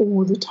measures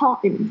all the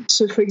time.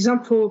 So, for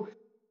example,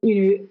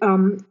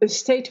 a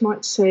state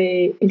might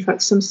say, in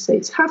fact, some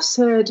states have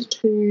said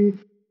to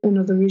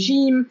another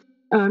regime,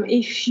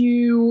 if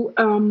you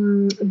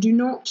do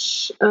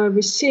not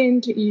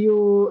rescind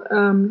your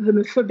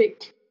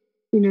homophobic,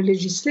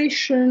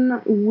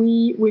 legislation,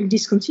 we will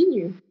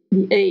discontinue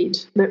the aid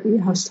that we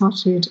have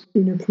started,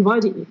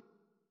 providing you.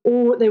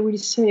 Or they will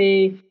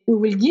say, we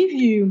will give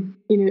you,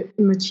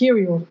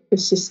 material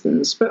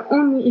assistance, but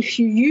only if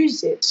you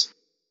use it,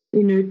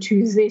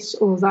 to this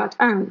or that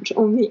end.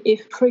 Only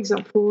if, for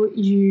example,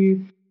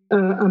 you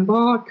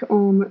embark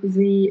on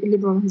the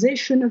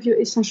liberalization of your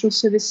essential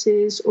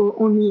services, or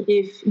only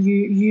if you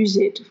use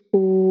it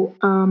for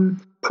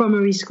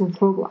primary school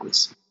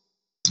programs.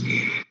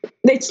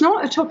 It's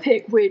not a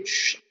topic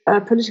which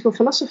political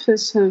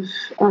philosophers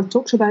have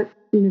talked about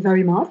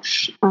very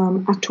much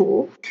at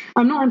all.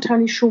 I'm not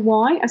entirely sure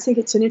why. I think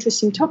it's an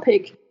interesting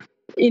topic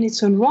in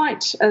its own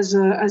right as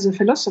a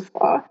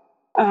philosopher,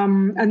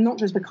 and not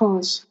just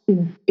because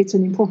it's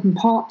an important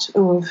part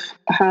of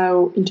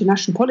how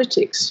international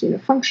politics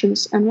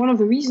functions. And one of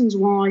the reasons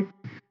why,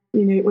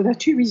 well, there are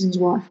 2 reasons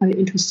why I find it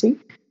interesting.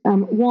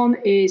 One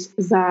is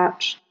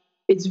that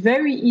it's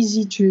very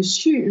easy to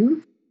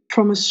assume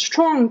from a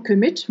strong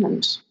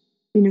commitment,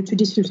 to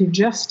distributive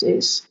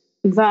justice,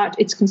 that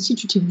its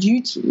constitutive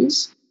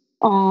duties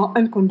are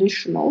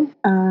unconditional,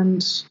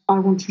 and I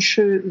want to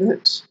show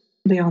that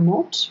they are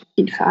not,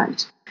 in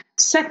fact.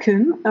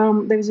 Second,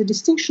 there is a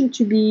distinction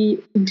to be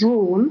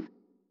drawn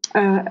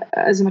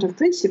as a matter of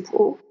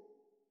principle,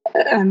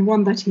 and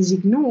one that is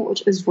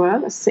ignored as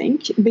well, I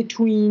think,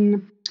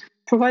 between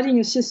providing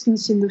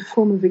assistance in the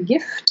form of a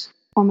gift,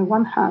 on the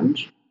one hand,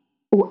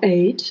 or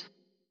aid,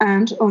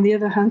 and on the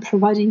other hand,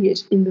 providing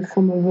it in the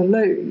form of a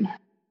loan.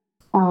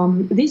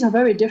 These are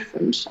very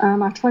different,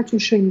 and I try to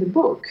show in the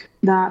book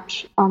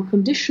that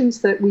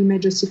conditions that we may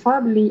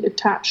justifiably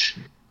attach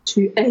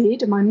to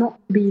aid might not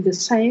be the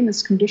same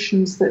as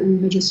conditions that we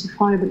may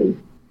justifiably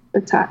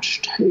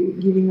attach to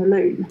giving a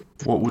loan.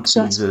 What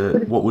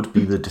would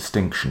be the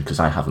distinction? Because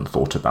I haven't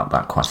thought about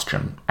that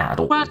question at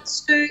all. Well,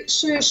 so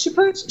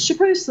suppose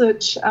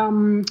that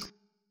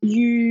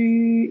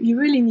you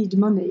really need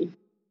money.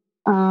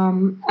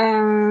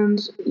 And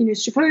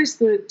suppose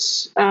that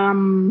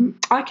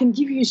I can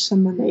give you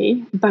some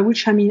money, by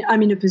which I mean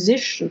I'm in a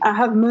position, I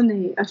have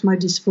money at my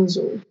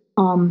disposal.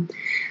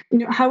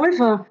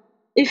 However,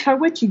 if I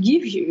were to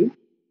give you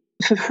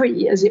for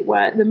free, as it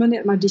were, the money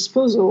at my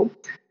disposal,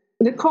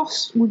 the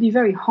cost would be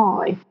very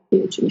high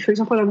to me. For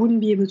example, I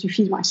wouldn't be able to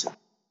feed myself.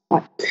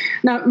 Right.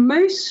 Now,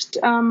 most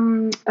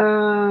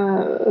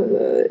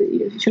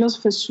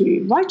philosophers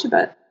who write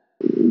about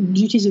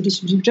duties of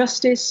distributive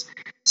justice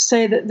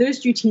say that those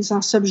duties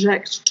are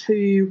subject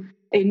to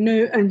a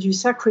no undue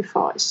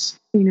sacrifice,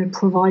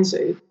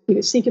 proviso.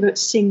 Think about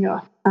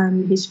Singer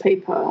and his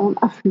paper on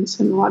affluence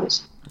and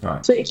morality.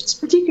 Right. So in this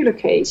particular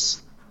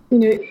case,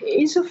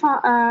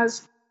 insofar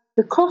as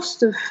the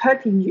cost of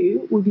helping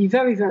you would be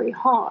very, very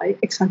high,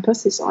 ex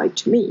hypothesi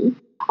to me,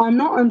 I'm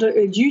not under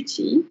a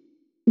duty,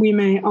 we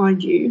may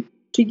argue,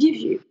 to give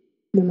you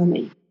the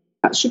money.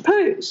 I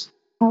suppose,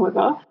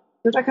 however,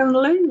 that I can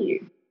loan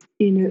you,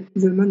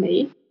 the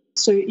money,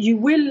 so you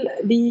will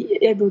be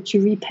able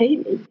to repay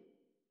me.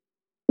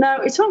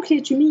 Now, it's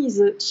unclear to me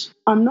that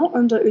I'm not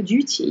under a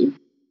duty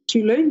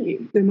to loan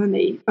you the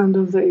money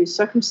under those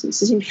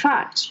circumstances. In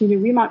fact,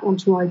 we might want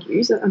to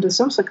argue that under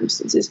some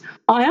circumstances,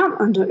 I am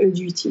under a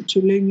duty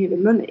to loan you the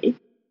money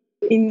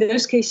in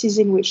those cases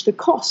in which the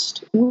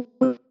cost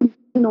would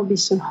not be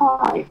so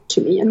high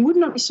to me, and would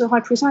not be so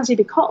high precisely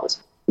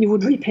because you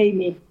would repay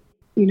me,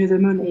 the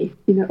money,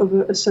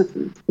 over a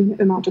certain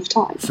amount of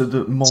time. So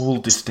the moral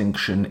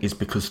distinction is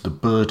because the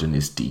burden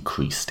is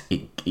decreased,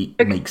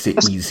 it makes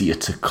it easier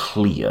to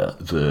clear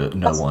the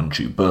no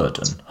undue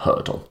burden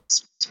hurdle.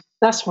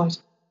 That's right.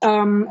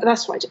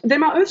 That's right. There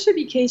might also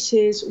be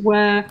cases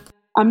where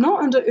I'm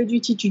not under a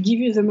duty to give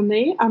you the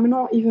money. I'm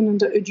not even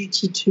under a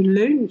duty to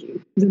loan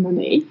you the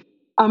money.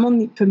 I'm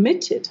only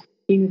permitted,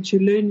 to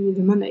loan you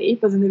the money.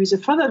 But then there is a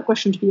further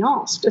question to be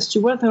asked as to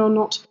whether or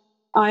not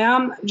I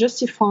am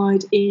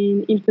justified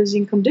in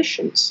imposing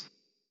conditions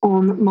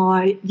on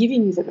my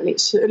giving you the money,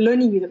 so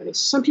loaning you the money.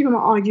 Some people might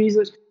argue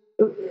that,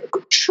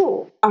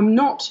 sure, I'm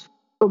not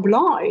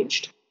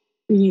obliged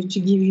to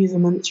give you the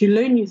money, to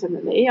loan you the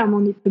money. I'm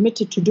only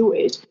permitted to do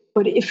it.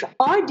 But if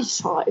I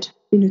decide,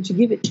 to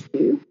give it to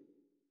you,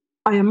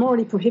 I am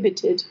morally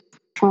prohibited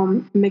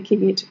from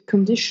making it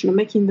conditional,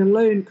 making the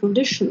loan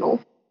conditional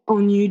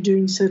on you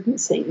doing certain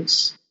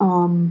things.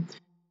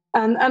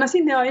 And I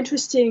think there are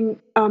interesting,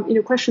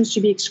 questions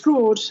to be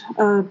explored,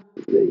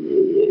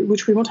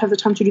 which we won't have the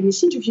time to do in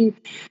this interview,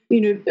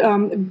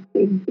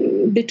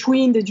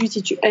 between the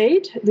duty to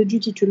aid, the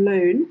duty to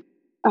loan,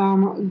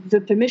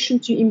 the permission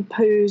to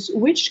impose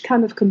which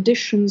kind of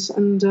conditions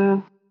and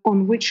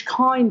on which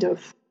kind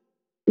of,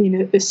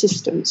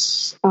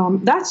 assistance.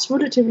 That's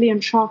relatively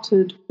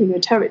uncharted,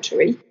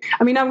 territory.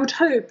 I mean, I would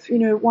hope,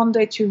 one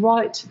day to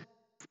write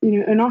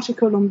an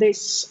article on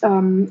this,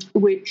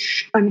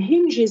 which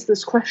unhinges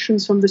those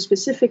questions from the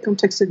specific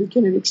context of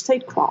economic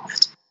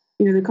statecraft,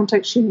 the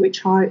context in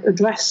which I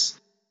address,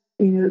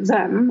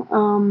 them.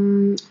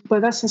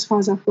 But that's as far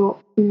as I've got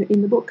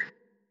in the book.